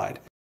in this slide.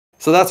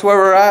 So that's where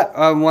we're at.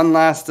 One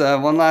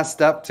last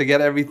step to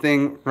get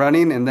everything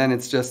running, and then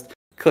it's just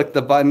click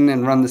the button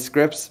and run the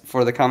scripts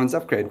for the Commons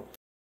upgrade.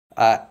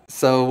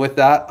 So with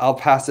that, I'll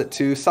pass it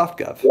to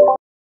SoftGov.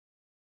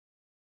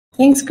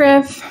 Thanks,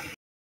 Griff.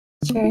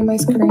 Sharing my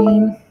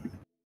screen.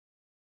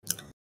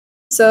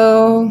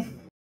 So,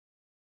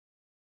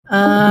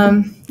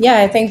 yeah,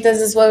 I think this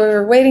is what we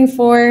were waiting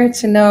for,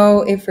 to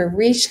know if we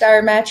reached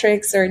our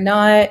metrics or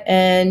not.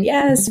 And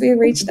yes, we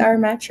reached our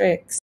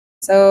metrics.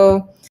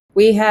 So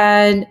we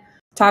had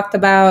talked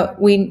about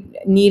we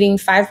needing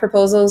 5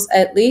 proposals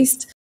at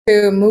least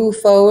to move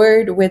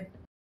forward with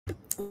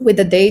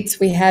the dates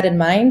we had in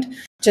mind,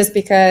 just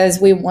because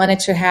we wanted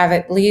to have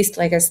at least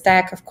like a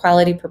stack of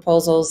quality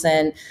proposals,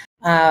 and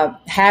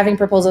having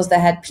proposals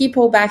that had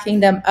people backing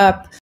them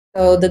up,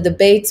 so the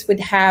debates would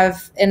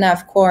have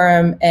enough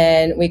quorum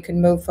and we could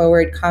move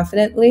forward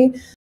confidently.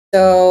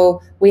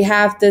 So we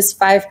have these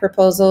 5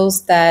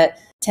 proposals that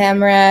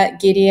Tamara,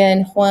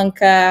 Gideon,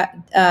 Juanca,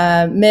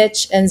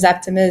 Mitch, and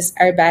Zeptimus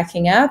are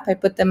backing up. I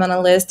put them on a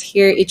list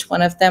here. Each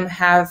one of them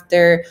have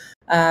their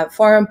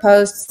forum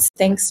posts.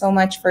 Thanks so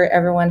much for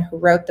everyone who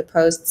wrote the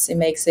posts. It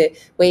makes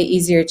it way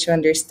easier to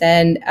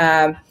understand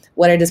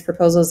what are these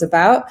proposals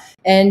about.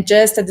 And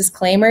just a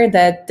disclaimer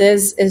that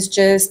this is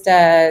just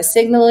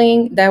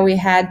signaling that we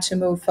had to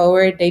move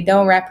forward. They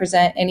don't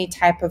represent any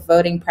type of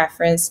voting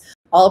preference.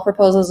 All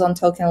proposals on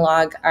token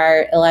log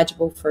are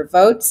eligible for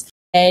votes,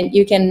 and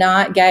you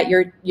cannot get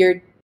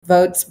your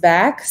votes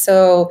back.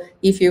 So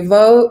if you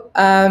vote,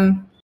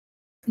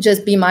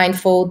 just be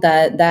mindful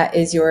that that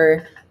is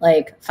your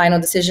final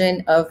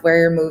decision of where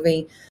you're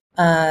moving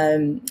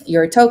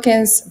your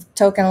tokens.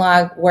 Token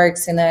log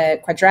works in a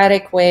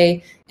quadratic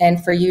way,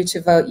 and for you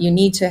to vote, you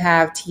need to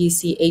have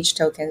TECH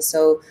tokens.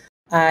 So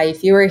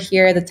if you were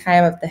here at the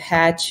time of the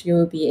hatch, you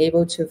will be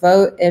able to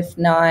vote. If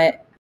not,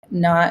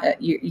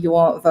 you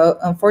won't vote,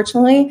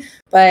 unfortunately.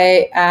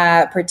 But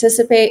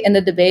participate in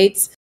the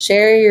debates,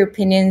 share your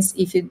opinions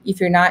if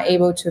you're not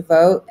able to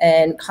vote,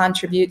 and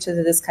contribute to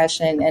the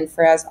discussion, and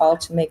for us all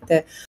to make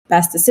the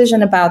best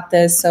decision about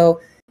this. So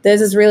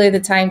this is really the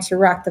time to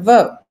rock the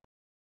vote.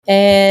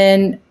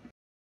 And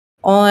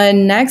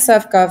on next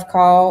SoftGov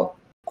call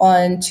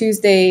on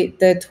Tuesday,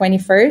 the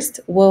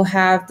 21st, we'll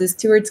have the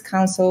Stewards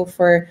Council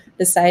for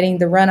deciding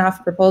the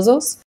runoff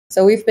proposals.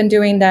 So we've been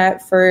doing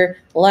that for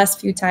the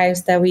last few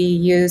times that we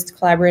used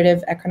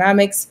collaborative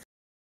economics.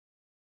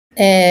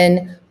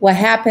 And what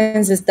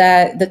happens is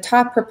that the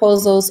top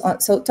proposals,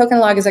 so token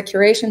log is a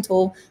curation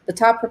tool, the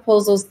top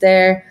proposals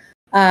there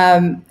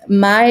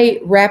might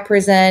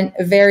represent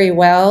very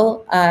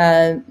well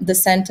the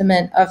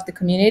sentiment of the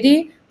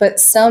community, but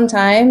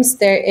sometimes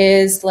there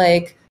is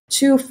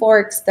 2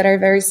 forks that are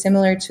very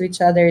similar to each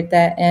other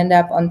that end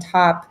up on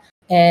top,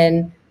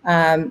 and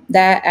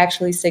that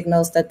actually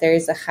signals that there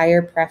is a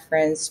higher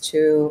preference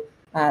to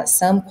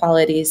some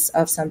qualities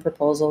of some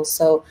proposals.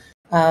 So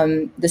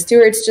the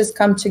stewards just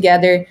come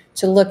together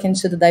to look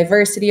into the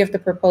diversity of the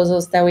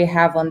proposals that we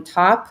have on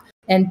top,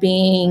 and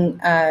being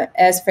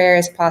as fair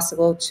as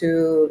possible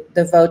to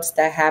the votes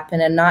that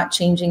happen, and not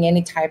changing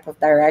any type of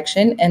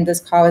direction. And this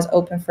call is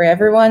open for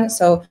everyone.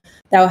 So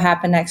that will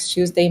happen next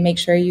Tuesday. Make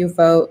sure you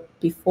vote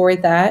before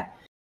that,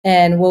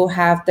 and we'll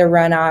have the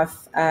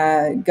runoff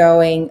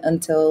going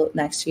until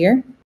next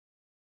year.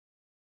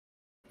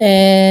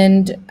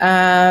 And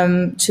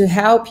to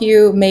help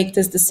you make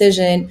this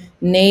decision,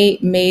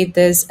 Nate made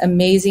this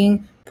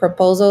amazing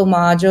proposal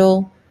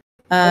module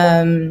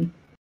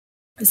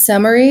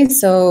summary.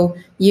 So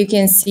you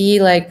can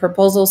see like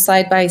proposals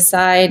side by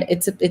side.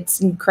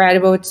 It's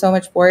incredible. It's so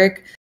much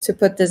work to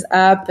put this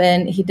up,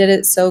 and he did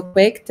it so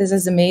quick. This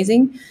is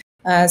amazing.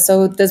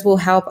 So this will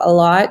help a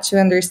lot to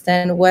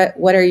understand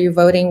what are you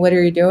voting, what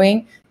are you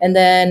doing. And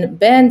then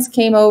Benz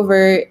came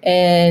over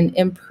and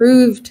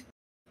improved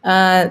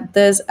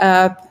this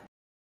up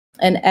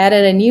and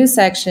added a new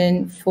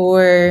section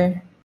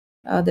for,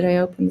 did I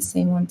open the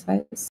same one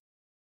twice?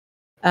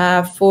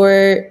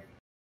 For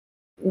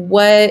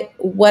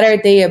what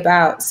are they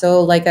about?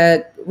 So like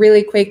a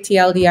really quick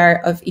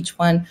TLDR of each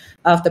one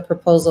of the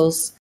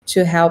proposals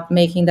to help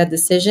making that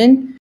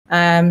decision.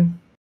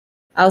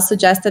 I'll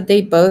suggest that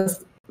they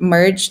both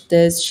merge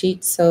this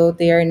sheet so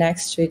they are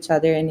next to each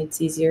other and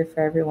it's easier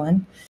for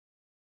everyone.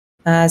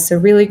 So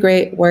really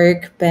great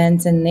work, Ben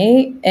and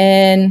Nate.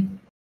 And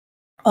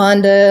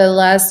on the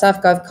last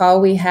SoftGov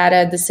call, we had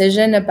a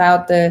decision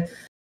about the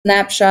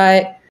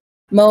snapshot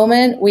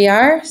moment we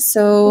are.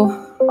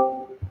 So,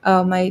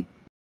 I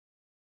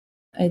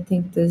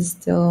think this is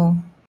still,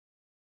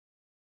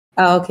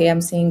 okay,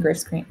 I'm seeing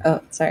Griff's screen.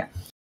 Oh, sorry.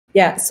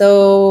 Yeah,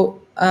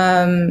 so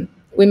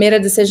we made a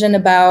decision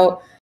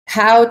about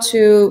how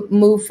to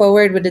move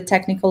forward with the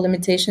technical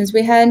limitations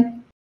we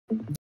had.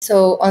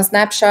 So on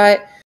Snapshot,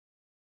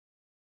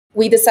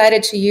 we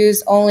decided to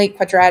use only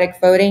quadratic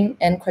voting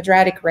and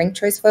quadratic ranked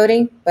choice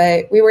voting,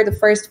 but we were the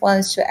first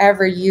ones to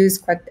ever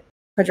use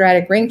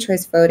quadratic ranked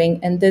choice voting,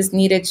 and this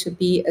needed to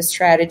be a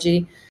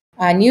strategy,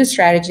 a new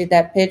strategy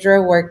that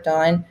Pedro worked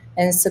on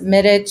and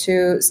submitted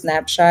to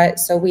Snapshot.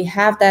 So we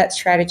have that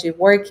strategy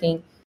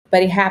working,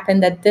 but it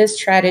happened that this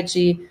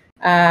strategy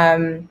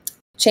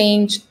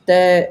changed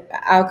the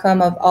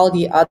outcome of all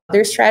the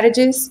other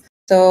strategies.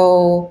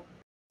 So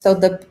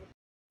the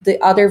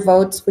other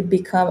votes would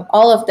become,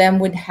 all of them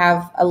would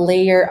have a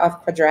layer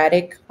of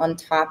quadratic on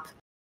top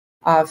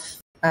of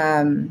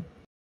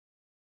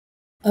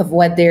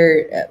what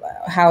they're,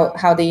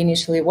 how they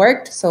initially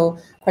worked. So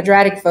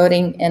quadratic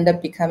voting ended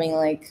up becoming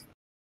like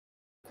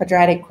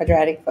quadratic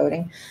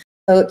voting.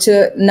 So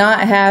to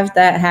not have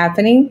that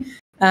happening,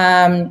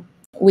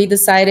 we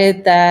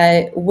decided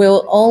that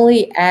we'll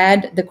only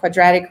add the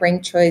quadratic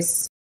ranked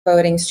choice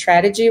voting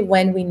strategy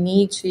when we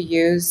need to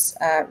use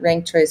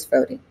ranked choice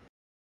voting.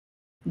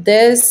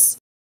 This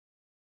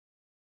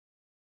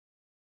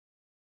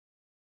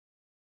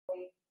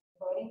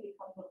voting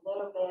becomes a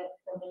little bit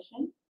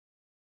permission.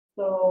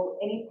 So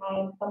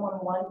anytime someone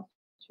wants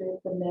to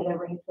submit a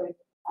ranked choice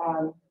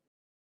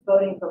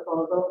voting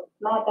proposal,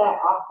 it's not that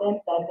often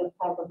that this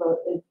type of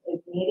vote is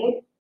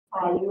needed.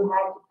 You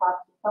have to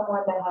talk to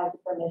someone that has the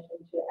permission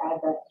to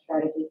add that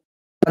strategy.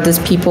 These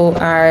people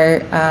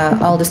are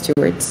all the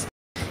stewards.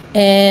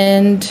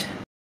 And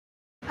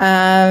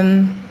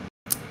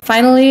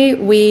finally,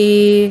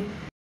 we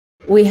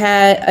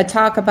had a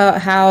talk about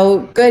how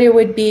good it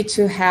would be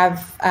to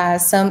have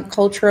some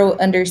cultural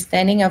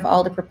understanding of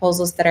all the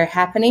proposals that are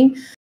happening.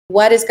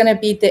 What is going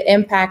to be the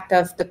impact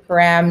of the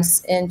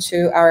params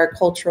into our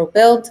cultural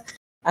build?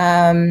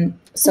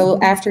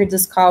 So after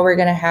this call, we're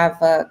going to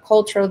have a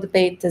cultural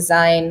debate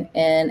design,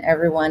 and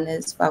everyone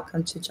is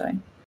welcome to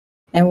join.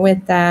 And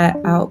with that,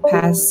 I'll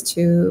pass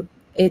to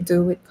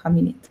Edu with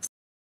Communitas.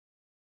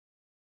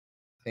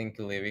 Thank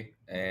you, Livy.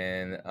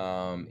 And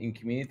in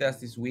Communitas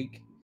this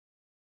week,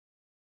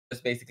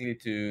 just basically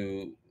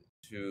to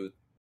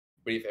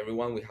brief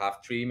everyone, we have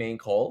 3 main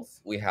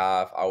calls. We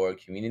have our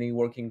community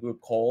working group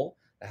call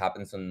that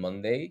happens on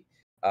Monday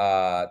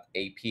at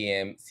 8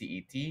 p.m.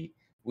 CET.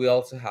 We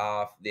also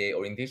have the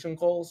orientation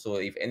call. So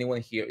if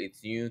anyone here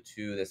is new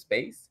to the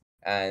space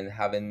and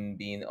haven't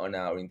been on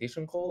an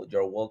orientation call,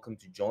 you're welcome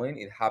to join.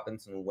 It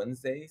happens on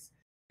Wednesdays,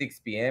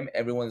 6 p.m.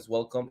 Everyone is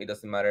welcome. It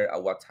doesn't matter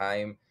at what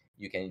time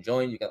you can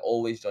join. You can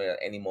always join at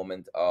any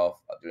moment of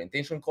the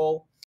orientation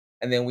call.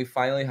 And then we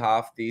finally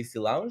have the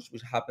TEC Lounge,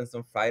 which happens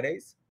on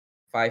Fridays,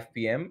 5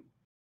 p.m.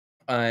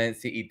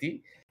 CET.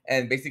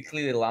 And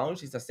basically, the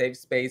lounge is a safe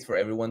space for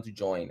everyone to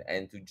join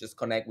and to just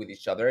connect with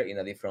each other in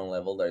a different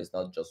level that is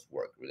not just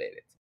work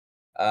related.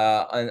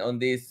 And on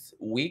this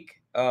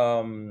week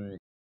updates,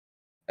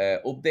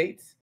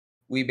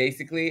 we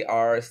basically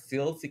are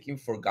still seeking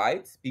for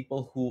guides,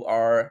 people who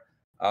are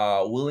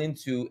willing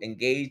to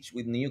engage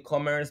with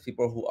newcomers,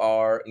 people who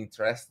are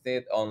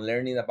interested on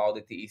learning about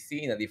the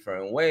TEC in a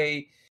different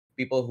way,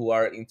 people who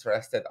are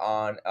interested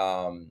on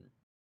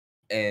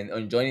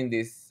joining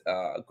this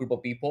group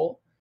of people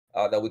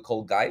that we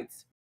call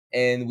guides.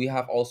 And we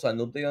have also an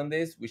update on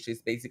this, which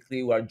is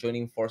basically we are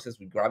joining forces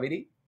with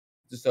Gravity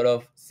to sort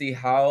of see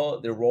how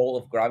the role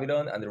of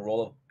Graviton and the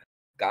role of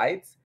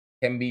guides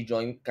can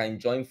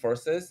join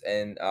forces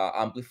and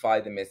amplify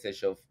the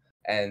message of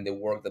and the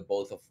work that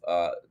both of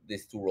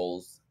these two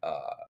roles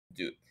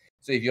do.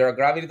 So if you're a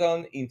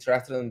Graviton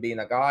interested in being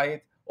a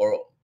guide,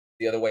 or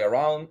the other way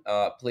around,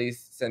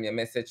 please send me a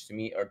message to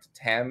me or to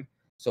Tam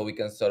so we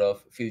can sort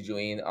of fill you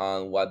in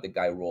on what the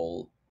guide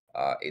role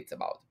it's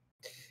about.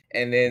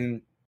 And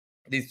then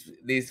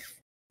this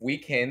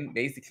weekend,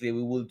 basically,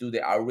 we will do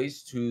the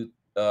outreach to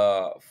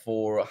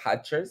for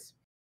hatchers.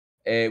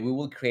 We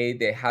will create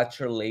the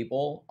hatcher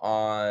label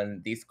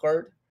on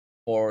Discord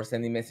for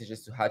sending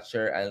messages to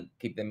hatcher and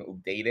keep them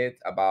updated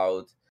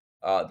about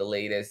the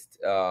latest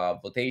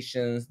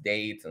votations,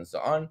 dates, and so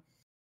on.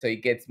 So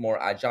it gets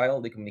more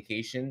agile, the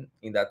communication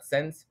in that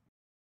sense.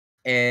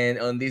 And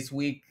on this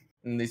week,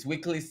 in this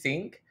weekly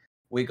sync,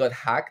 we got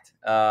hacked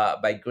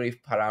by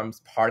Griff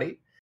Param's party.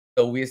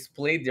 So we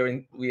split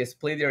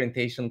the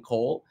orientation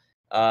call.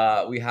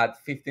 We had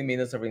 15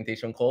 minutes of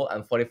orientation call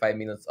and 45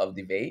 minutes of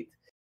debate.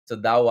 So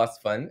that was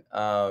fun.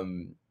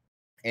 And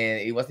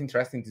it was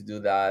interesting to do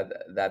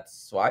that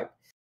swipe.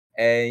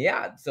 And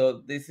yeah,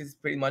 so this is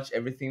pretty much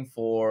everything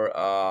for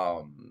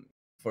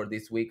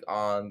this week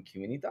on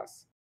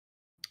Comunitas.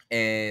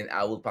 And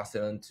I will pass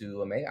it on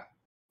to Omega.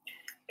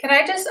 Can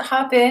I just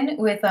hop in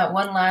with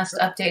one last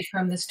update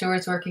from the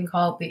Stewards Working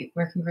Group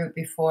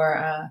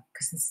before,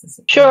 because this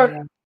is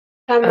sure.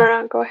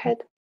 Tamara, go ahead.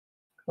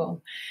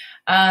 Cool.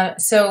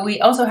 So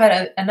we also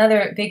had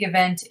another big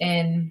event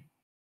in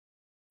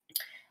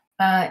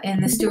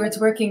the Stewards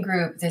Working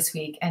Group this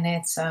week, and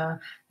it's the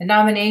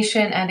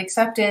nomination and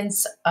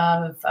acceptance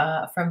of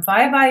from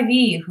Vi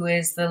V, who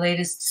is the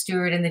latest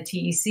steward in the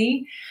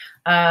TEC.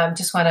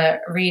 Just want to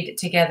read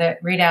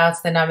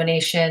out the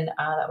nomination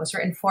that was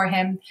written for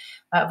him.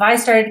 Vi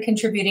started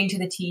contributing to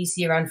the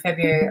TEC around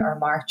February or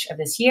March of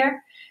this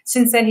year.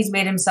 Since then, he's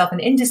made himself an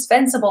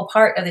indispensable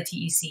part of the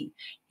TEC.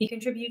 He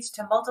contributes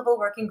to multiple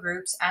working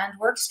groups and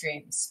work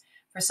streams.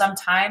 For some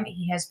time,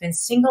 he has been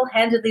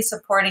single-handedly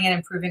supporting and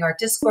improving our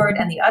Discord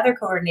and the other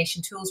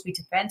coordination tools we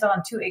depend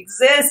on to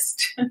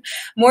exist.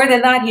 More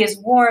than that, he is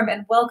warm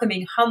and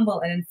welcoming,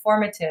 humble and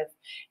informative.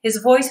 His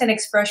voice and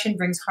expression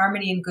brings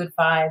harmony and good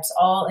vibes.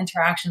 All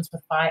interactions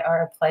with Vi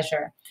are a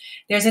pleasure.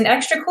 There's an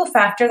extra cool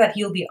factor that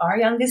he'll be our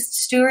youngest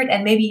steward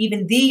and maybe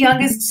even the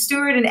youngest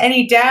steward in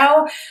any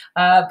DAO.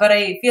 But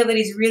I feel that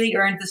he's really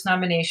earned this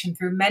nomination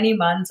through many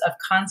months of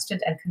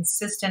constant and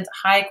consistent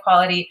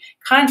high-quality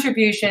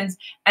contributions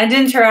and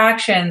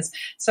interactions.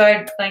 So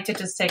I'd like to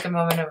just take a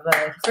moment of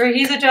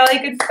he's a jolly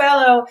good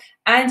fellow,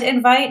 and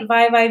invite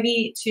Vi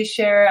V to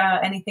share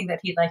anything that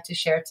he'd like to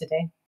share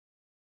today.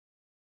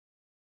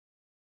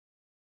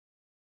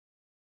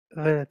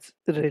 Well, it's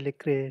really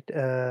great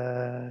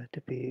to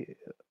be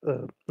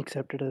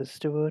accepted as a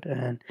steward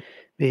and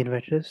be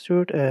invited as a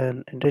steward,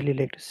 and I'd really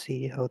like to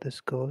see how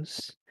this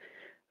goes.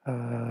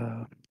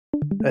 I'm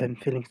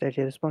feeling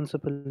slightly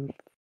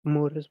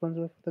more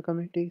responsible for the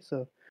community,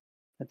 so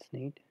that's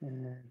neat.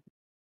 And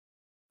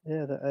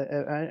yeah,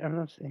 I'm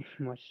not saying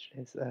much.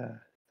 Sorry,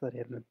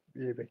 I'm a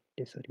little bit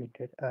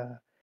disoriented.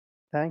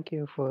 Thank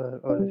you for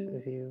all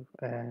of you,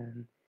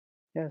 and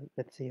yeah,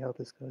 let's see how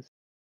this goes.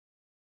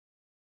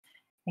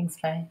 Thanks,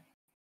 Vi.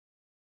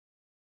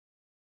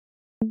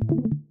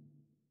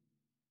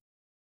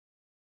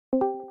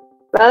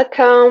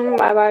 Welcome,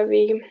 bye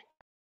V.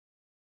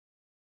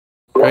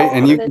 Great,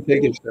 and you can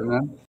take it,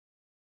 Sherman.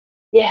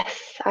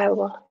 Yes, I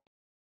will.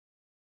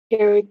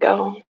 Here we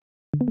go.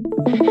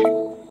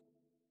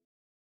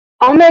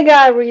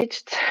 Omega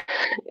reached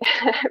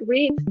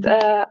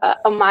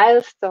a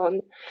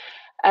milestone,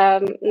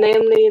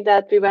 namely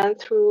that we went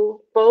through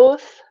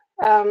both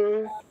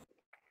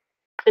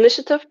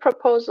initiative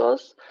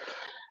proposals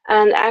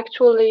and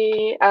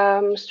actually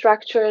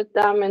structured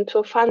them into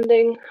a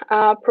funding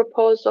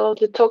proposal.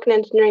 The token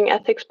engineering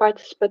ethics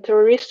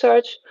participatory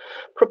research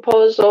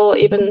proposal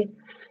even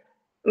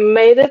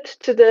made it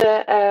to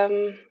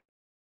the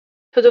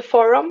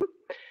forum.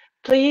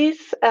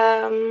 Please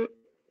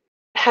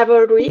have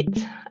a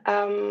read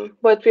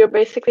what we are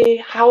basically,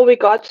 how we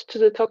got to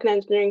the token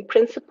engineering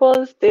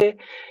principles, the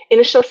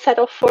initial set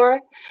of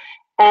 4,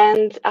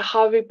 and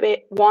how we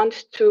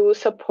want to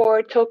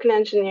support token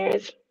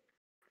engineers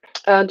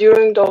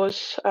during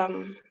those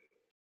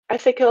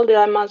ethical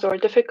dilemmas or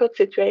difficult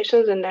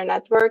situations in their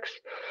networks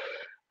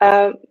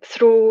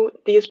through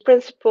these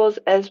principles,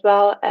 as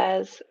well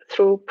as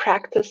through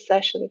practice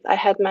sessions. I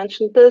had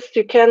mentioned this.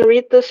 You can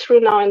read this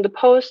through now in the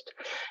post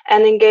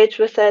and engage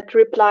with it,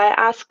 reply,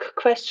 ask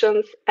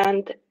questions,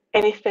 and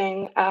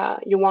anything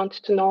you want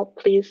to know,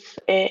 please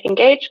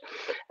engage.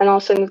 And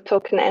also in the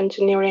token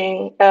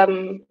engineering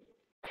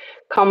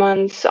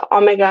Commons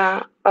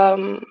Omega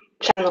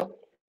channel.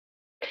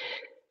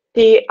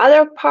 The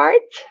other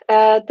part,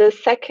 the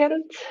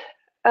second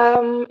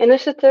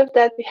initiative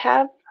that we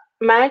have,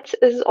 Matt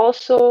is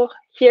also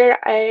here.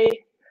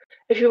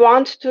 If you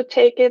want to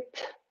take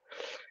it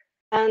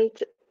and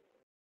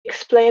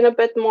explain a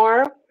bit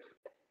more,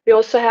 we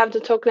also have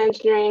the token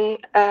engineering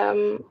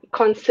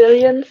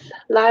consilience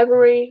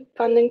library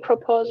funding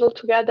proposal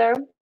together.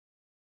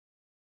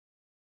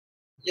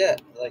 Yeah,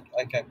 like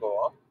I can go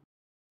on.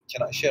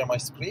 Can I share my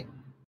screen?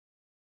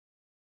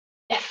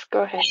 Yes,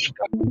 go ahead.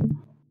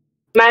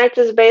 Matt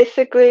is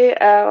basically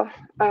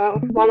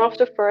one of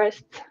the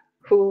first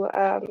who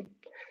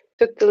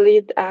took the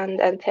lead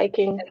and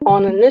taking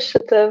on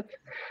initiative.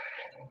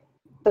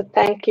 So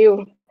thank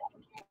you.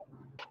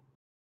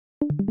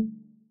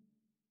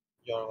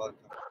 You're welcome.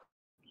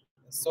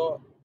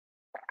 So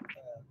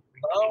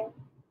now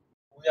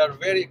we are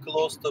very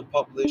close to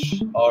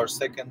publish our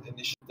second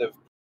initiative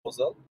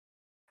proposal.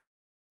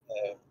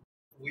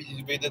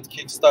 We did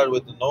Kickstart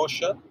with the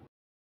Notion,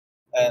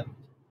 and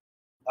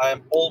I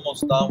am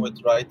almost done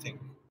with writing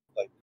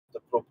like the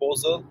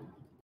proposal.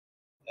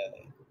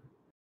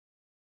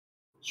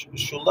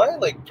 Should I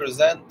like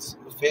present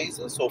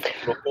phases of the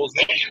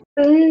proposal?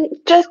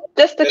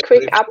 Just a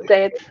quick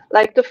update,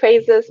 like the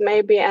phases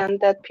maybe, and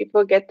that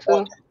people get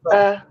to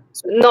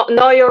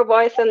know your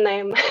voice and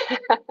name.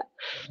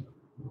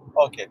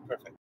 Okay,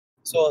 perfect.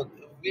 So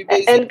we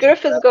basically And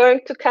Griff is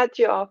going to cut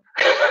you off.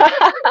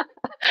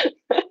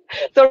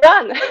 So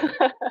run.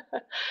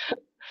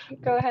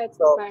 Go ahead.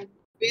 So Mark.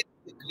 we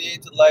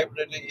create a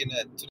library in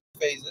 3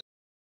 phases.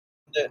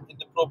 In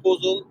the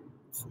proposal,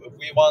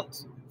 we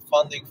want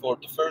funding for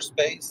the first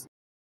phase,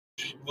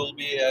 which will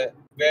be a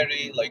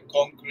very like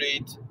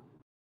concrete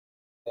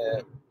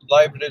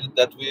library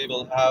that we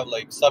will have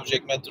like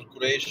subject matter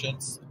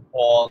curations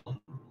on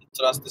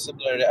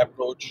transdisciplinary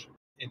approach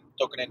in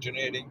token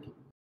engineering.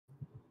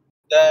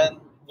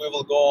 Then we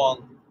will go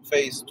on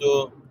phase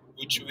 2,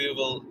 which we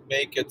will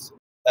make it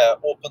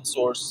open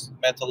source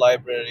meta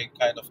library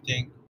kind of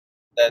thing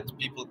that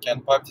people can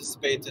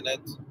participate in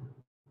it.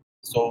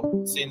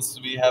 So since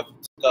we have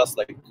discussed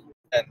like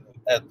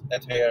and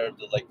adhere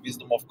the like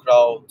wisdom of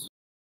crowd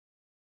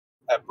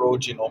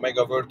approach in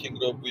Omega working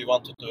group, we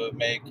wanted to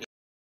make a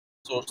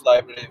source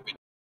library which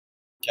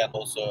can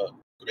also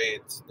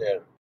create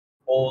their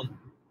own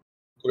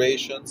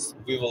creations.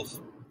 We will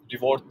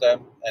reward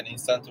them and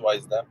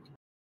incentivize them.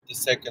 The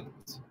second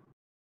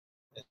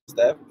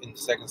step,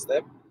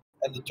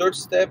 and the third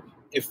step,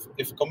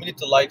 if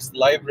community likes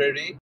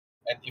library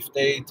and if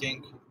they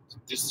think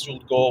this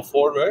should go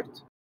forward,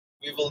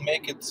 we will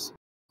make it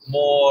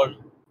more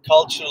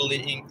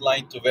culturally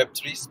inclined to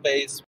Web3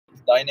 space,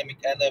 with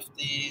dynamic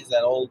NFTs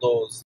and all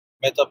those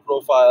meta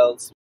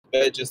profiles,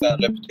 badges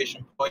and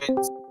reputation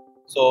points.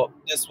 So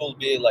this will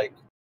be like,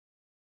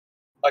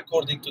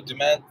 according to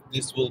demand,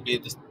 this will be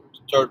the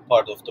third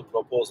part of the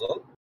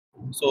proposal.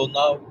 So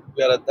now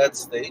we are at that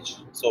stage.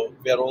 So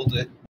we are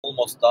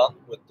almost done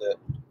with the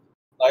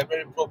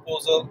library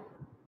proposal,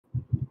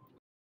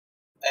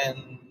 and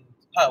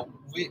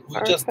we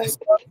just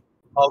discussed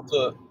how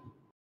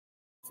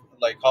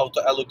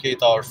to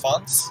allocate our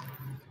funds,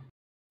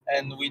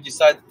 and we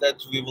decided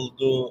that we will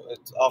do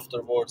it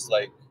afterwards,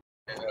 like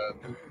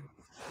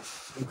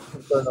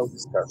internal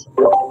discussion.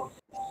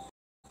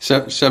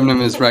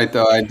 Shabnam is right,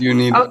 though. I do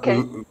need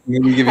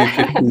maybe give you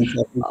 15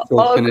 seconds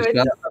to finish good.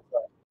 up.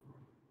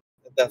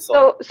 That's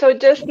all. So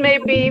just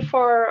maybe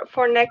for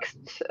our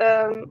next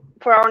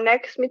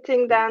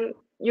meeting, then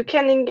you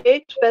can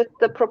engage with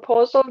the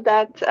proposal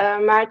that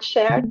Matt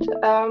shared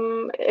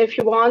if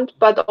you want,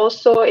 but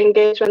also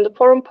engage when the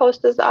forum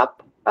post is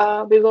up.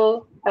 We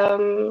will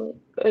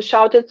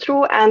shout it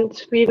through,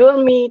 and we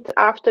will meet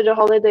after the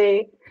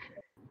holiday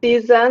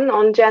season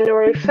on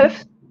January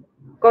 5th,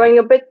 going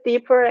a bit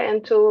deeper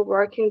into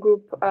working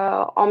group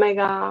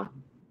Omega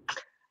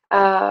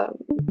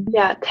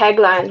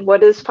tagline,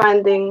 what is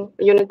finding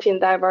unity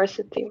and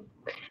diversity?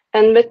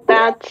 And with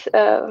that,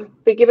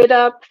 we give it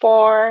up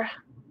for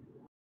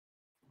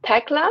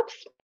Tech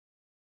Labs.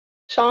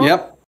 Sean?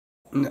 Yep.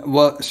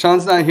 Well,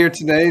 Sean's not here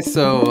today,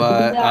 so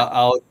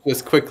I'll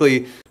just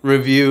quickly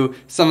review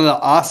some of the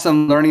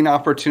awesome learning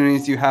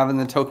opportunities you have in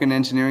the token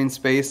engineering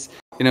space.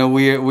 You know,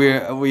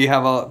 we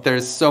have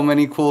there's so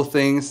many cool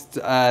things.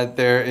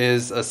 There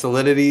is a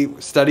Solidity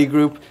study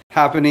group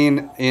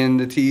happening in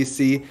the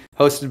TEC,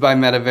 hosted by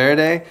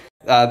Metaverde.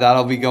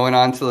 That'll be going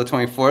on till the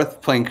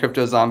 24th, playing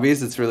Crypto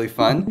Zombies. It's really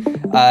fun.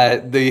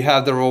 They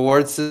have the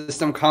Reward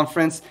System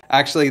Conference.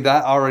 Actually,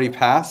 that already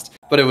passed,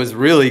 but it was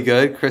really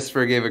good.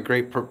 Christopher gave a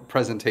great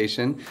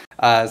presentation.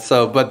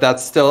 But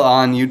that's still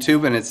on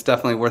YouTube, and it's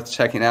definitely worth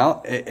checking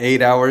out.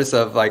 8 hours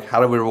of like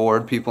how do we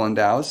reward people in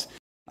DAOs.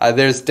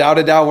 There's DAO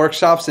to DAO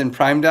workshops in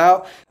Prime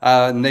DAO,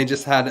 and they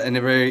just had a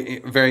very,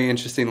 very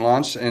interesting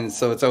launch, and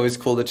so it's always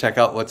cool to check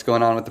out what's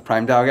going on with the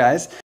Prime DAO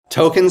guys.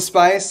 Token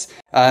Spice,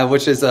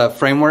 which is a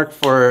framework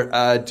for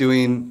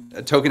doing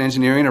token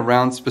engineering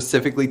around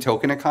specifically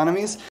token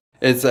economies.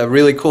 It's a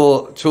really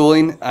cool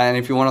tooling, and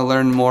if you want to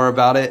learn more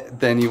about it,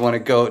 then you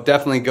want to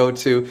definitely go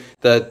to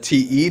the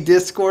TE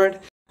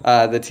Discord,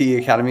 the TE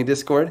Academy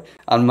Discord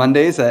on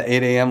Mondays at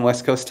 8 a.m.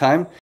 West Coast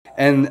time.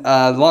 And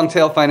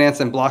Longtail Finance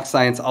and Block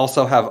Science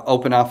also have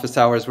open office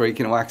hours where you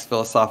can wax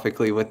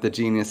philosophically with the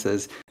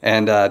geniuses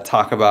and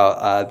talk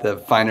about the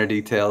finer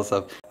details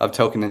of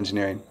token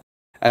engineering.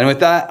 And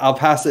with that, I'll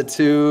pass it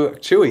to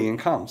Chewy in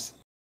comms.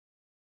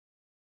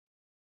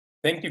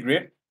 Thank you,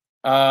 Griff.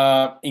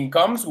 In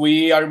comms,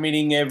 we are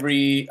meeting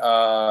every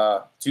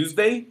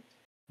Tuesday.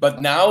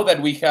 But now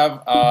that we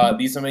have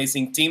these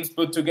amazing teams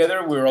put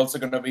together, we're also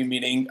going to be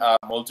meeting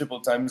multiple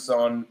times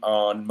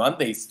on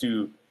Mondays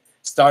to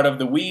start of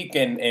the week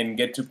and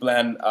get to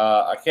plan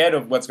ahead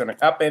of what's going to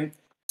happen.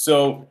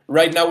 So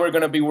right now we're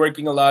going to be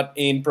working a lot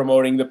in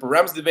promoting the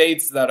programs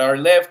debates that are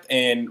left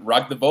and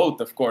rock the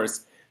vote, of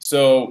course.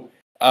 So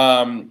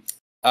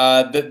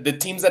The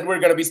teams that we're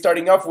going to be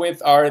starting off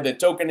with are the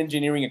Token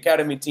Engineering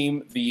Academy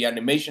team, the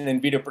Animation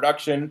and Video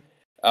Production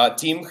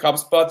team,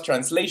 HubSpot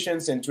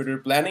Translations, and Tutor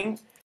Planning.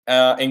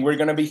 And we're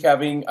going to be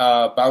having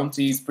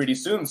bounties pretty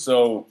soon.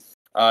 So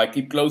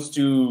keep close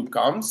to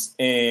comms.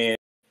 And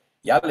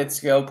yeah, let's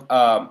help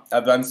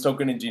advanced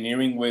token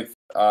engineering with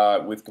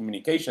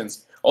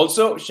communications.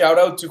 Also, shout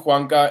out to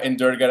Juanca and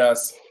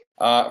Durgaras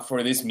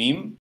for this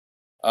meme.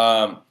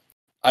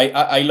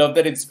 I love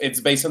that it's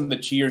based on the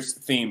Cheers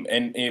theme,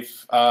 and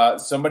if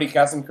somebody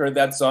hasn't heard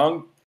that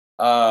song,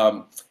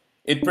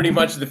 it pretty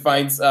much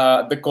defines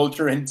the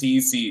culture in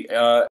TEC,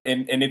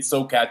 and it's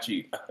so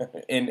catchy,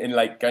 in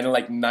like kind of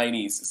like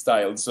 90s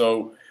style.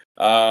 So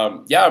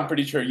yeah, I'm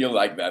pretty sure you'll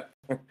like that.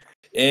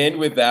 And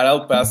with that,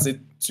 I'll pass it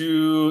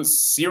to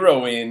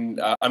Zero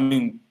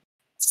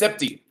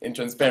Septi in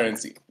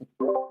transparency.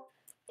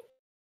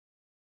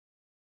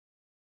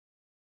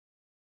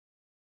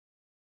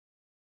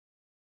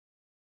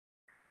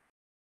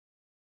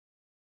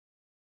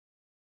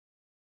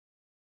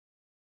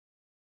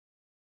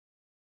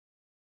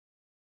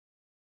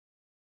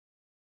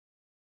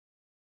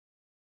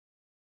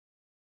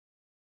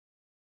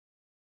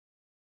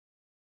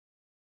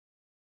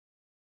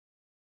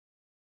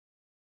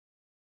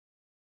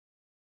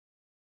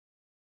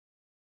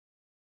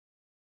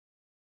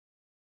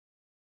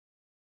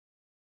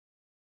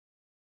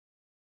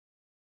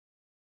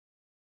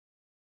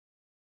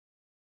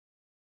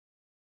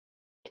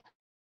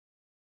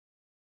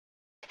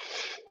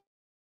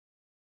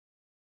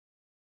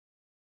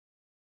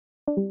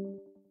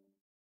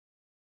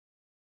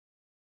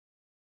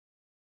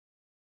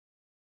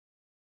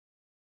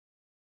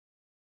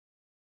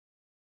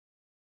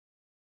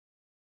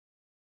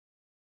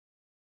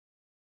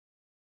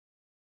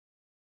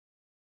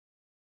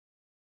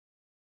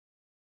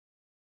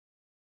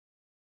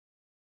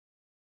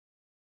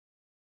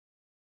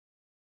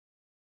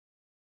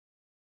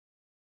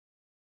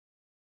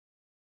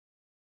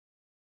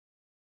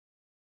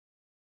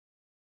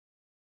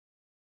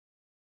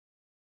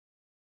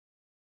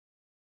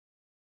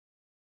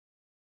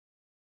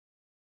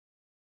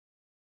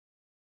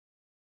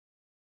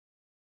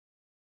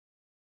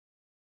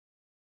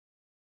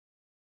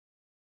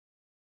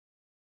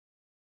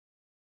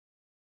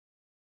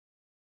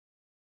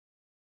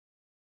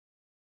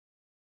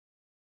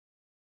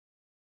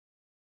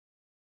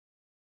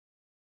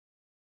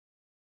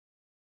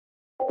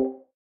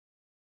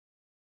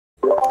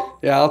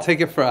 Yeah, I'll take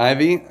it for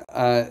Ivy.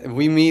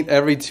 We meet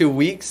every 2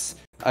 weeks.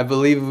 I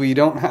believe we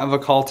don't have a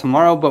call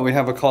tomorrow, but we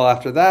have a call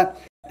after that.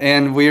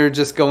 And we're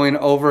just going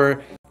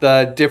over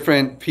the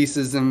different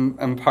pieces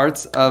and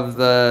parts of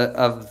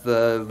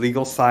the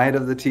legal side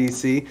of the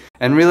TEC.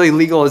 And really,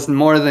 legal is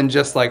more than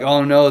just like,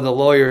 oh no, the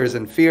lawyers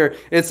and fear.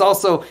 It's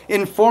also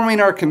informing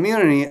our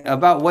community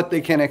about what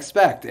they can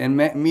expect and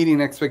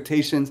meeting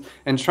expectations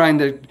and trying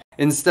to,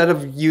 instead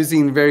of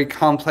using very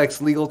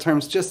complex legal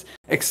terms, just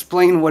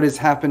explain what is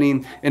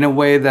happening in a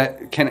way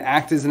that can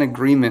act as an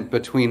agreement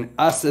between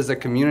us as a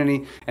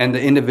community and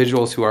the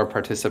individuals who are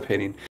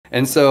participating.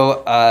 And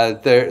so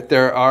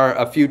there are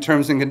a few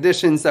terms and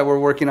conditions that we're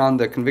working on,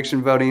 the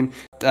conviction voting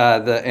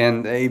and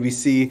the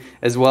ABC,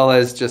 as well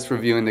as just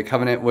reviewing the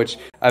covenant, which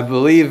I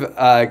believe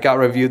got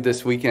reviewed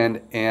this weekend.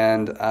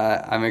 And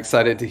I'm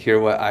excited to hear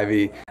what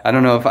Ivy, I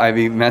don't know if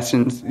Ivy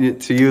mentioned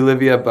it to you,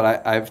 Livia,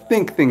 but I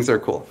think things are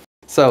cool.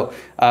 So,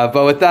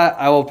 but with that,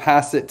 I will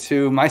pass it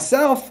to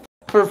myself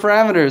for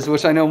parameters,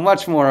 which I know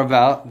much more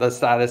about the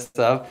status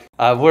of.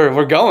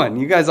 We're going.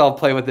 You guys all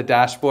play with the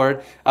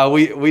dashboard.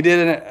 We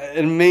did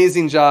an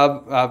amazing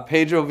job.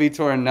 Pedro,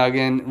 Vitor, and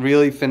Nuggin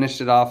really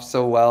finished it off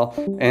so well.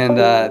 And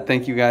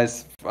thank you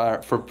guys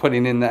for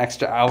putting in the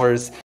extra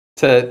hours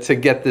to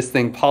get this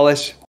thing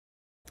polished.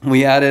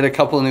 We added a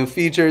couple of new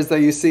features that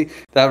you see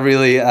that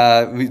really,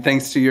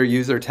 thanks to your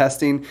user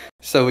testing,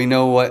 so we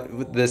know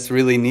what this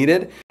really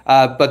needed.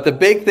 But the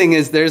big thing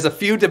is there's a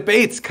few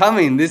debates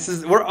coming.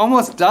 We're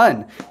almost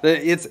done.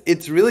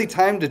 It's really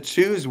time to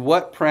choose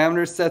what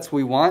parameter sets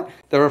we want.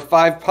 There were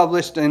 5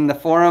 published in the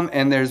forum,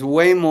 and there's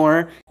way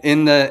more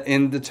in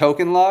the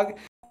token log.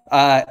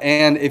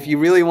 And if you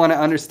really want to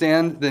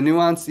understand the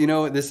nuance,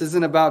 this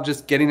isn't about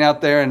just getting out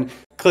there and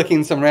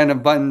clicking some random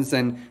buttons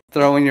and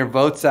throwing your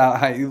votes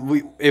out.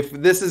 If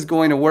this is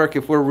going to work,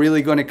 if we're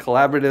really going to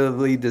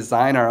collaboratively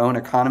design our own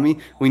economy,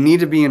 we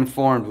need to be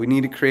informed. We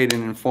need to create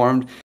an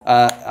informed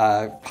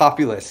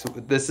populace.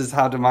 This is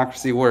how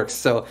democracy works.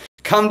 So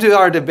come to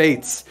our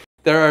debates.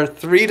 There are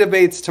 3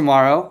 debates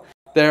tomorrow.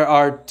 There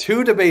are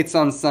 2 debates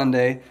on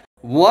Sunday,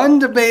 1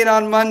 debate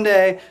on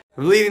Monday,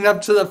 leading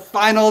up to the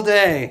final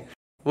day,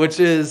 which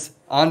is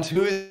on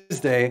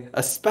Tuesday,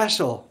 a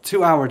special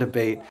 2-hour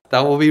debate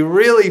that will be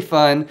really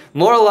fun,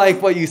 more like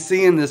what you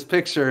see in this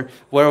picture,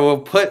 where we'll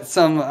put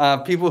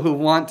some people who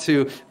want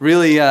to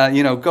really,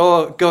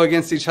 go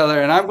against each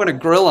other, and I'm going to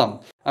grill them.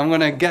 I'm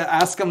going to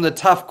ask them the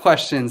tough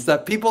questions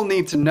that people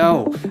need to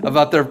know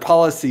about their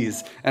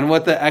policies and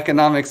what the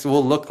economics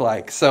will look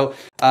like. So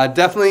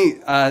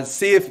definitely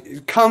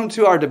come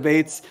to our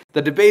debates.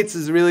 The debates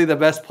is really the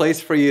best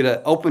place for you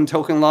to open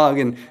token log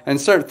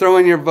and start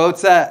throwing your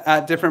votes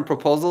at different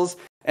proposals.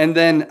 And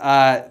then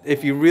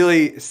if you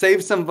really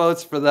save some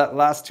votes for that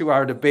last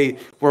 2-hour debate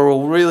where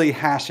we'll really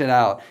hash it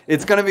out.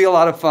 It's going to be a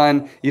lot of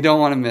fun. You don't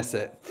want to miss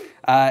it.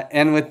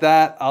 And with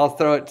that, I'll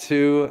throw it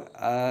to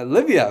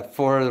Livia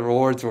for the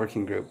rewards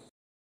working group.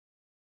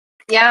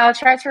 Yeah, I'll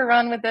try to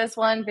run with this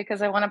one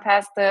because I want to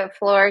pass the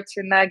floor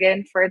to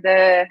Nugget for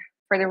the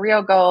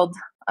real gold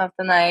of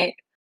the night.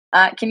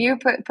 Can you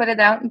put it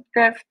down,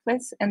 Griff,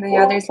 please, in the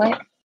other slide?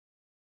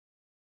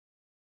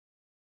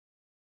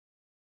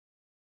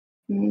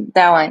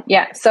 That one,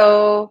 yeah.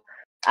 So,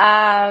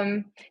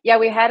 yeah,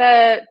 we had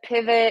a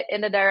pivot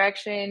in the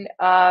direction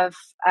of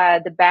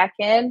the back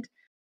end.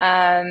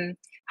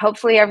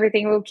 Hopefully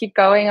everything will keep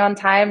going on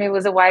time. It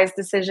was a wise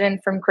decision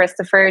from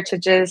Christopher to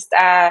just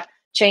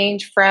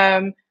change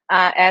from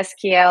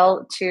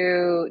SQL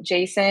to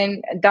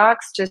JSON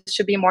docs, just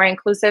to be more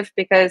inclusive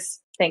because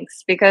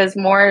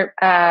more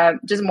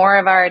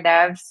of our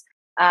devs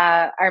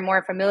are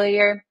more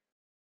familiar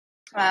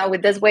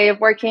with this way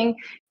of working.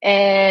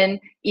 And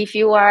if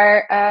you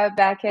are a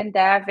backend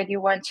dev and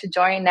you want to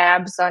join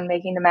NABS on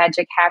making the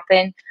magic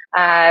happen,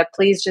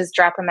 please just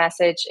drop a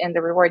message in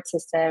the reward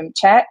system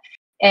chat.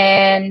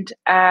 And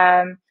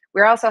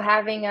we're also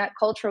having a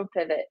cultural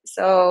pivot.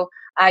 So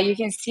you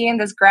can see in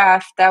this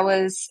graph, that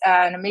was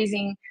an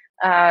amazing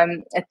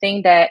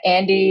thing that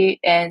Andy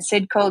and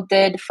Sidco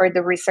did for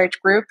the research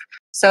group.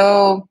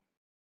 So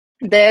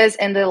this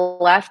in the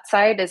left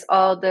side is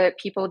all the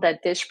people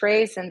that dish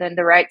praise, and then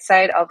the right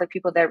side, all the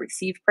people that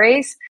receive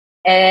praise.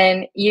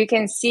 And you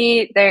can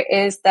see there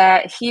is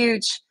that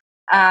huge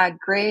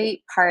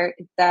gray part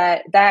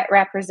that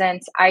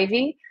represents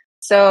Ivy.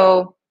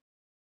 So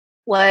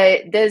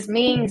what this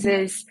means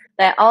is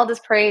that all this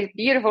praise,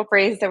 beautiful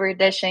praise that we're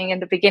dishing in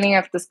the beginning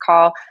of this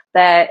call,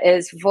 that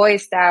is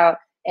voiced out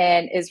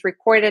and is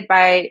recorded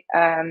by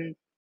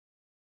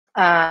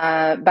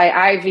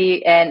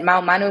Ivy, and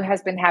Manu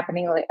has been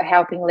helping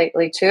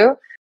lately too.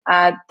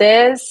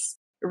 This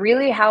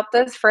really helped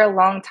us for a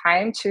long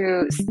time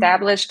to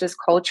establish this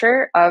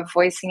culture of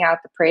voicing out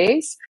the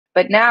praise.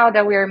 But now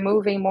that we are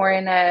moving more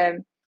in a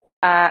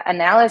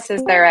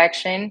analysis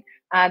direction,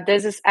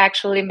 this is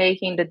actually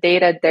making the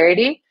data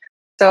dirty.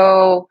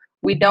 So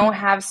we don't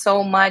have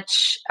so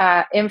much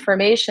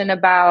information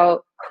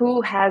about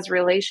who has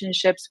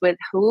relationships with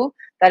who.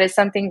 That is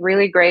something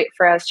really great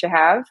for us to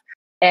have.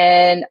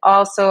 And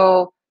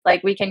also,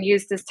 like, we can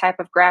use this type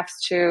of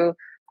graphs to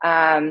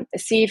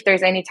see if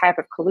there's any type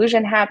of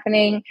collusion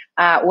happening.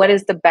 What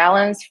is the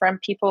balance from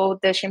people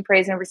dishing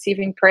praise and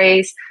receiving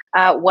praise?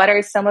 What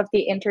are some of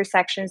the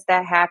intersections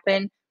that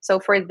happen? So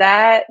for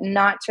that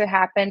not to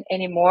happen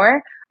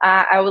anymore,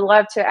 I would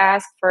love to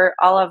ask for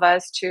all of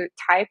us to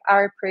type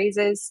our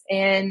praises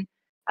in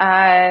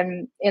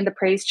the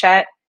praise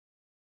chat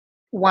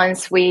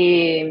once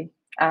we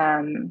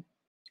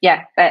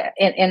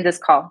in this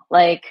call,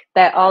 like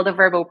that all the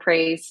verbal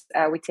praise,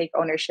 we take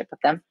ownership of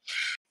them.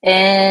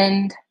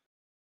 And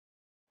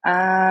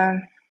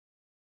and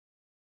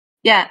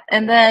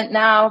then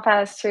now I'll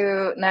pass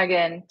to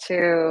Nugget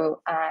to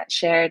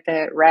share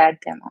the RAD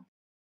demo.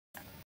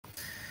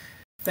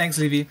 Thanks,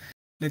 Livy.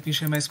 Let me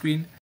share my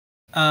screen.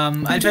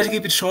 I'll try to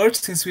keep it short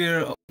since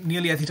we're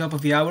nearly at the top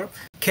of the hour.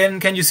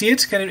 Can you see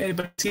it? Can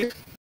anybody see it?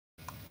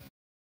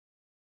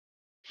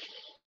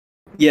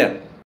 Yeah.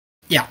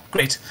 Yeah,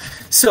 great.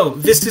 So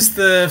this is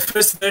the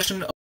first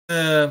version of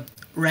the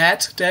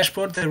RAD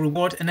dashboard, the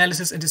Reward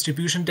Analysis and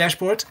Distribution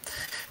dashboard.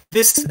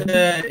 This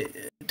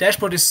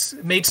dashboard is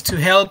made to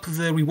help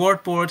the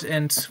reward board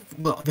and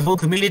the whole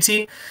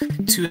community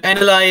to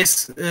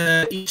analyze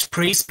each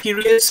praise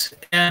period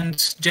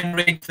and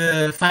generate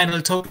the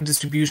final token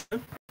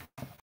distribution.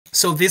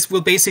 So this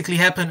will basically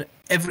happen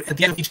at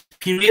the end of each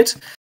period,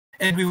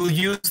 and we will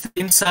use the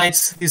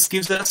insights this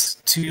gives us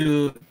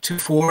to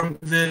form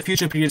the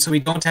future period, so we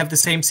don't have the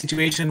same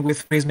situation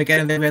with Praise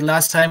Mageddon that we had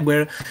last time,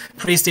 where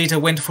praise data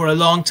went for a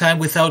long time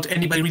without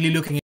anybody really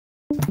looking at it.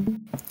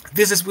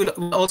 This will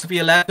also be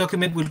a lab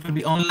document, which will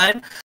be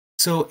online,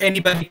 so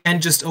anybody can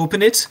just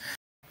open it,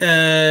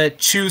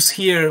 choose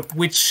here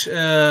which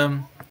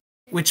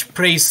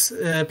praise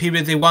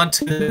period they want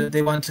to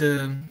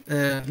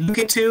look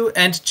into,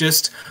 and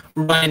just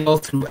run it all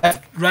through.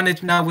 I've run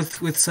it now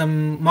with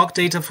some mock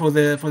data for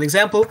the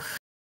example.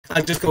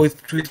 I'll just go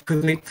through it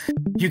quickly.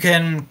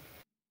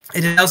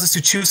 It allows us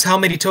to choose how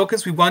many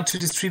tokens we want to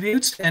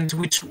distribute and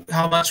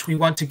how much we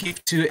want to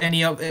give to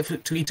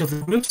each of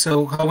the groups.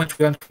 So how much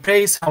we want for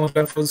praise, how much we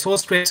want for the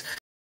source praise,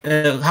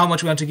 how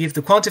much we want to give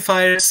the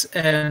quantifiers,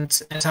 and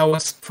how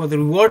much for the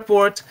reward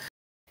board.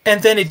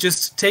 And then it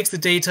just takes the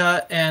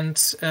data and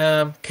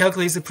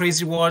calculates the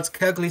praise rewards,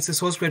 calculates the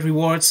source grade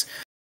rewards,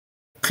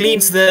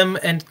 cleans them,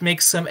 and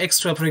makes some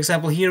extra. For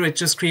example, here it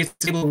just creates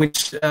a table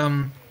which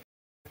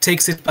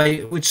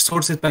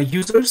sorts it by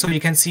user, so you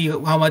can see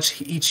how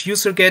much each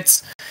user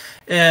gets.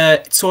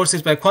 It sorts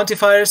it by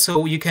quantifier,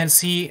 so you can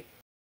see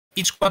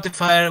each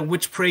quantifier,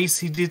 which praise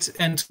he did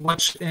and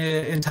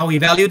how he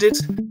valued it.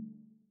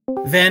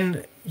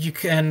 Then you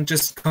can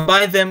just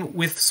combine them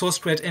with source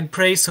credit and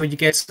praise, so you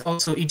get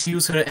also each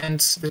user and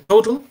the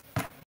total.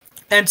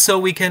 And so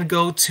we can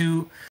go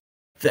to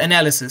the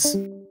analysis.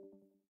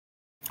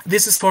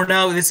 This is for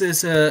now. This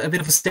is a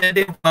bit of a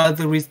stand-in while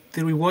the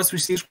rewards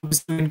research group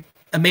is doing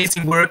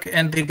amazing work,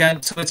 and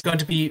so it's going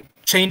to be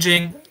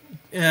changing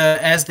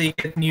as they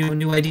get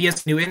new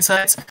ideas, new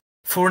insights.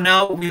 For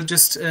now, we'll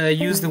just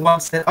use the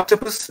ones that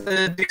Octopus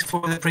did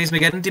for the Praise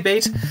Mageddon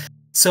debate.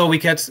 So we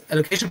get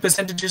allocation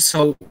percentages.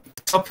 So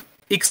top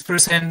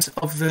X%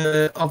 of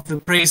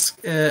the praise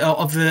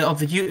of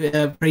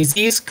the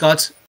praisees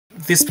got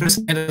this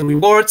percent of the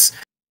rewards.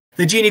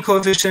 The Gini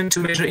coefficient to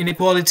measure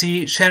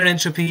inequality, Shannon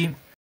entropy,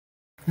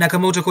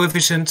 Nakamoto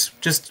coefficient,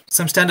 just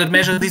some standard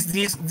measures.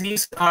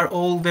 These are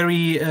all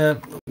very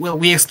well.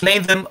 We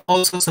explain them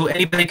also, so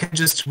anybody can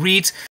just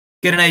read,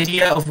 get an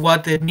idea of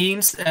what that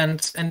means,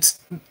 and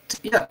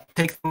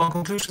take the wrong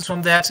conclusions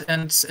from that,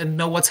 and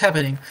know what's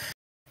happening.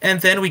 And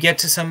then we get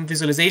to some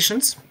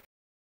visualizations.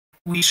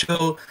 We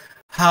show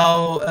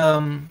how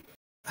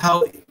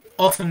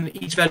often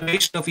each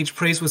valuation of each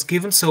praise was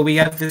given. So we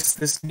have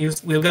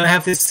we're going to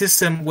have this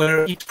system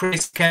where each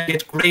praise can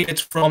get graded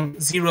from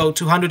 0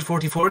 to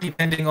 144,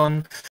 depending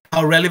on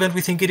how relevant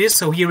we think it is.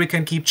 So here we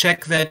can keep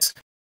check that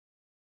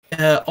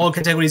all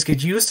categories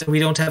get used, and we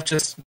don't have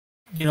just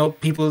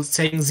people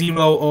saying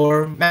 0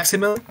 or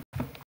maximum.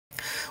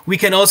 We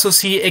can also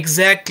see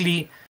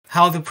exactly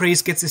how the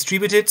praise gets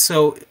distributed.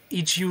 So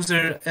each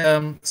user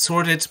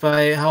sorted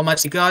by how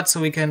much he got, so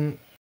we can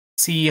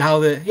see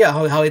how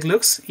it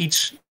looks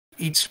each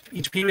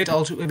period,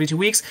 every 2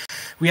 weeks.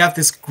 We have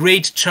this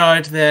great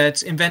chart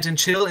that Invent and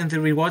Chill in the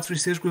rewards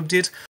research group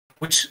did,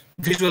 which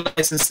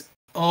visualizes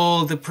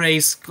all the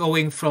praise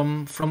going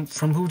from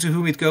who to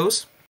whom it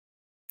goes,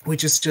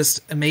 which is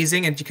just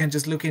amazing. And you can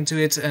just look into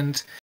it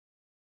and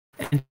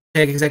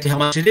check exactly how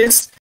much it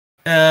is.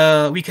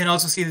 We can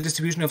also see the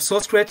distribution of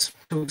source credit,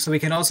 so we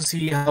can also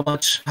see how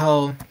much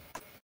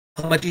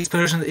each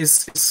person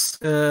is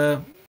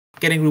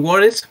getting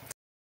rewarded.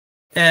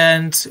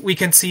 And we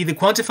can see the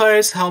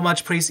quantifiers, how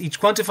much praise each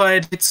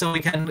quantifier did, so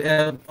we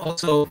can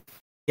also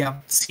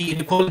see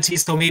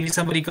inequalities. So maybe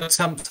somebody got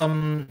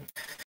someone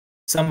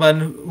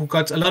who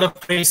got a lot of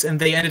praise and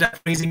they ended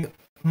up praising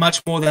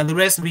much more than the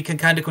rest. We can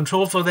kind of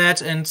control for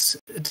that and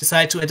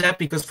decide to adapt,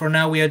 because for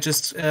now we are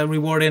just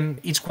rewarding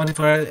each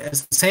quantifier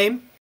as the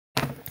same.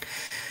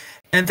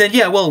 And then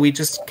we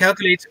just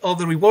calculate all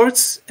the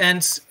rewards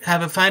and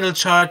have a final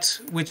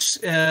chart which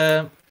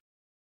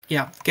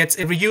gets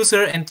every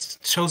user and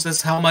shows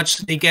us how much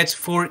they get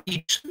for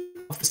each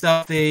of the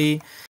stuff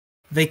they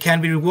can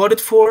be rewarded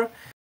for,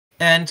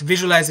 and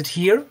visualize it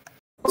here.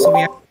 So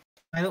we have.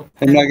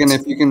 Hey Megan,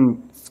 if you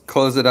can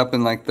close it up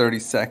in like 30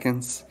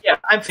 seconds. Yeah,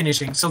 I'm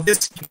finishing. So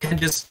this you can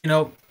just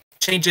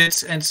change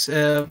it and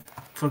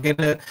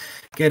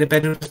get a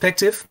better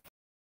perspective.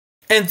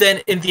 And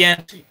then in the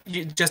end,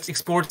 you just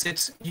export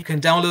it. You can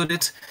download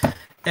it,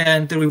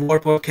 and the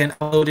reward board can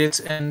upload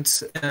it and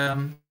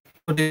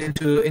put it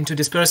into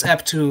Disperse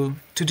app to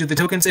do the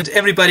tokens. And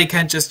everybody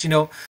can just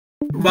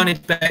run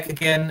it back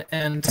again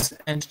and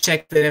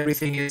check that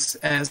everything is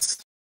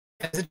as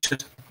it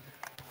should.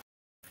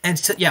 And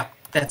so,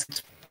 that's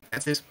it.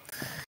 That's it.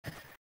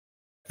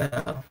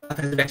 I'll pass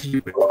it back to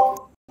you.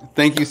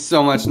 Thank you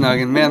so much,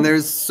 Nugget. Man,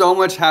 there's so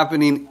much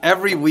happening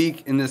every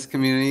week in this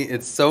community.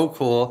 It's so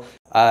cool.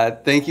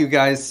 Thank you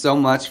guys so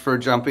much for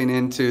jumping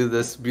into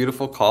this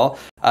beautiful call.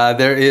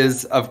 There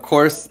is, of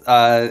course,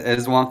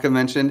 as Wonka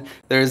mentioned,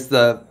 there's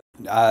the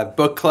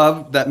book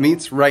club that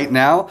meets right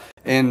now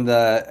in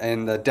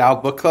the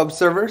DAO book club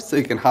server, so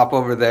you can hop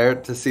over there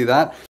to see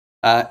that.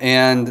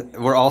 And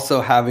we're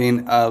also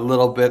having a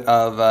little bit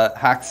of a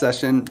hack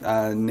session.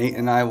 Nate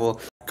and I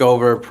will go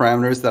over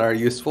parameters that are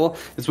useful.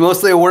 It's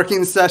mostly a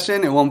working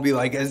session. It won't be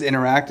like as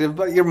interactive,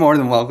 but you're more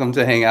than welcome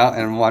to hang out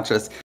and watch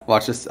us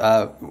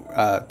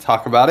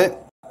talk about it.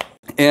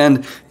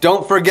 And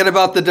don't forget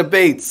about the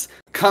debates.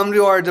 Come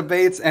to our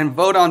debates and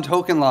vote on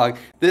Token Log.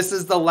 This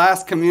is the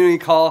last community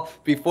call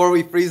before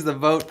we freeze the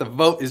vote. The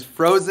vote is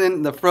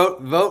frozen. The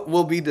vote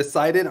will be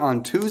decided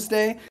on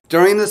Tuesday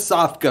during the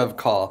SoftGov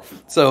call.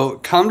 So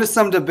come to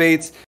some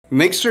debates.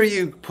 Make sure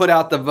you put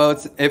out the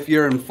votes if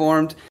you're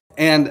informed.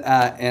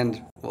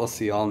 And we'll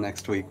see you all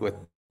next week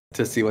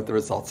to see what the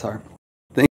results are.